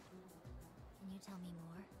 Can you tell me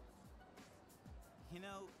more? You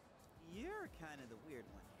know, you're kind of the weird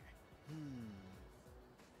one here.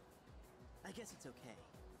 I guess it's okay,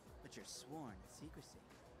 but you're sworn to secrecy.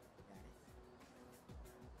 Got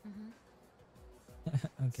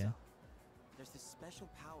it? Okay. So, there's this special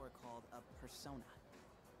power called a persona,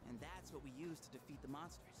 and that's what we use to defeat the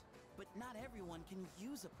monsters. But not everyone can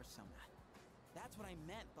use a persona. That's what I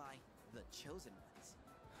meant by the chosen ones.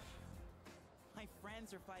 My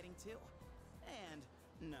friends are fighting too. And,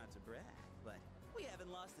 not to brag, but we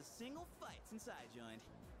haven't lost a single fight since I joined.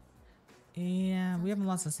 Yeah, we haven't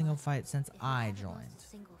lost a single fight since I joined.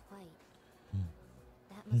 Single fight.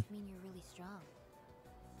 That must mean you're really strong.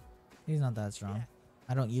 He's not that strong. Yeah.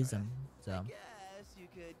 I don't use him, so. I guess you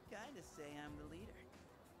could kind of say I'm the leader.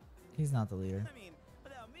 He's not the leader. I mean,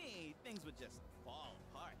 without me, things would just fall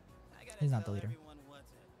apart. I gotta He's not the tell leader. everyone what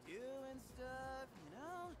to do and stuff, you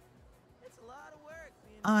know? It's a lot of work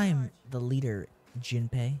being in I'm charge. the leader,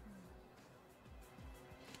 Junpei.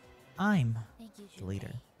 I'm Thank you, the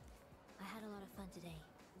leader. I had a lot of fun today.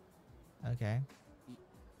 Okay.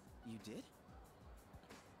 You did?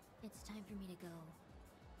 It's time for me to go.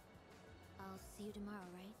 I'll see you tomorrow,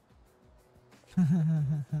 right?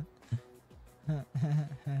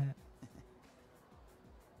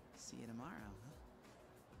 See you tomorrow, huh?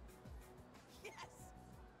 Yes!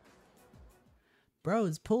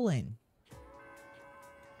 Bro's pulling.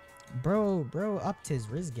 Bro upped his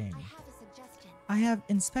Riz game. I have a suggestion. I have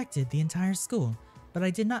inspected the entire school, but I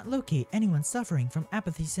did not locate anyone suffering from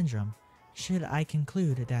apathy syndrome. Should I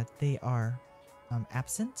conclude that they are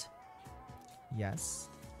absent? Yes.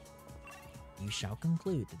 You shall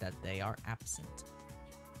conclude that they are absent.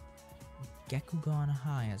 Gekugan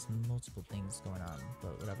High has multiple things going on,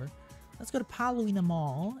 but whatever. Let's go to Paluina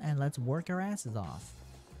Mall and let's work our asses off.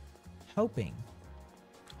 Hoping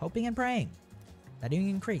and praying that you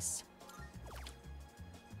increase.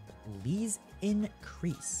 Please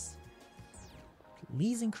increase.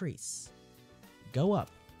 Please increase. Go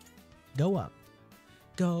up. Go up.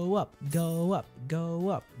 Go up. Go up. Go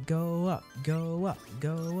up. Go up. Go up.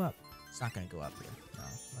 Go up. It's not gonna go up here. No,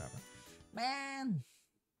 whatever. Man.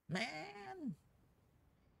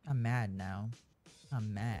 I'm mad now.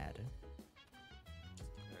 I'm mad.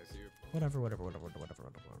 Whatever.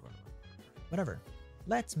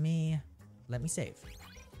 Let me save.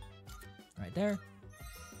 Right there.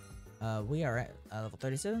 We are at level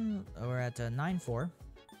 37. We're at 9-4.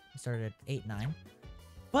 We started at 8-9.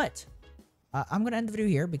 But I'm gonna end the video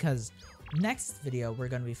here because next video we're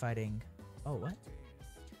gonna be fighting. Oh, what?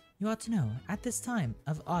 You ought to know, at this time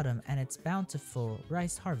of autumn and its bountiful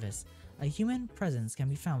rice harvest, a human presence can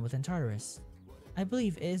be found within Tartarus. I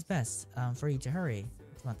believe it is best for you to hurry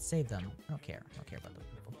if you want to save them. I don't care about those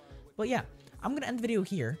people. But yeah, I'm gonna end the video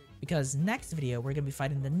here because next video we're gonna be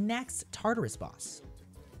fighting the next Tartarus boss.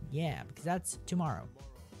 Yeah, because that's tomorrow.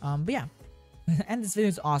 But yeah, and this video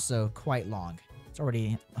is also quite long. It's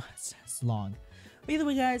already it's long. But either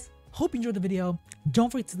way, guys, hope you enjoyed the video.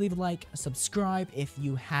 Don't forget to leave a like, subscribe if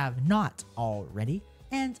you have not already,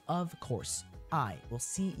 and of course, I will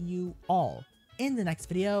see you all in the next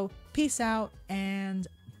video. Peace out and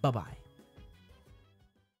bye-bye.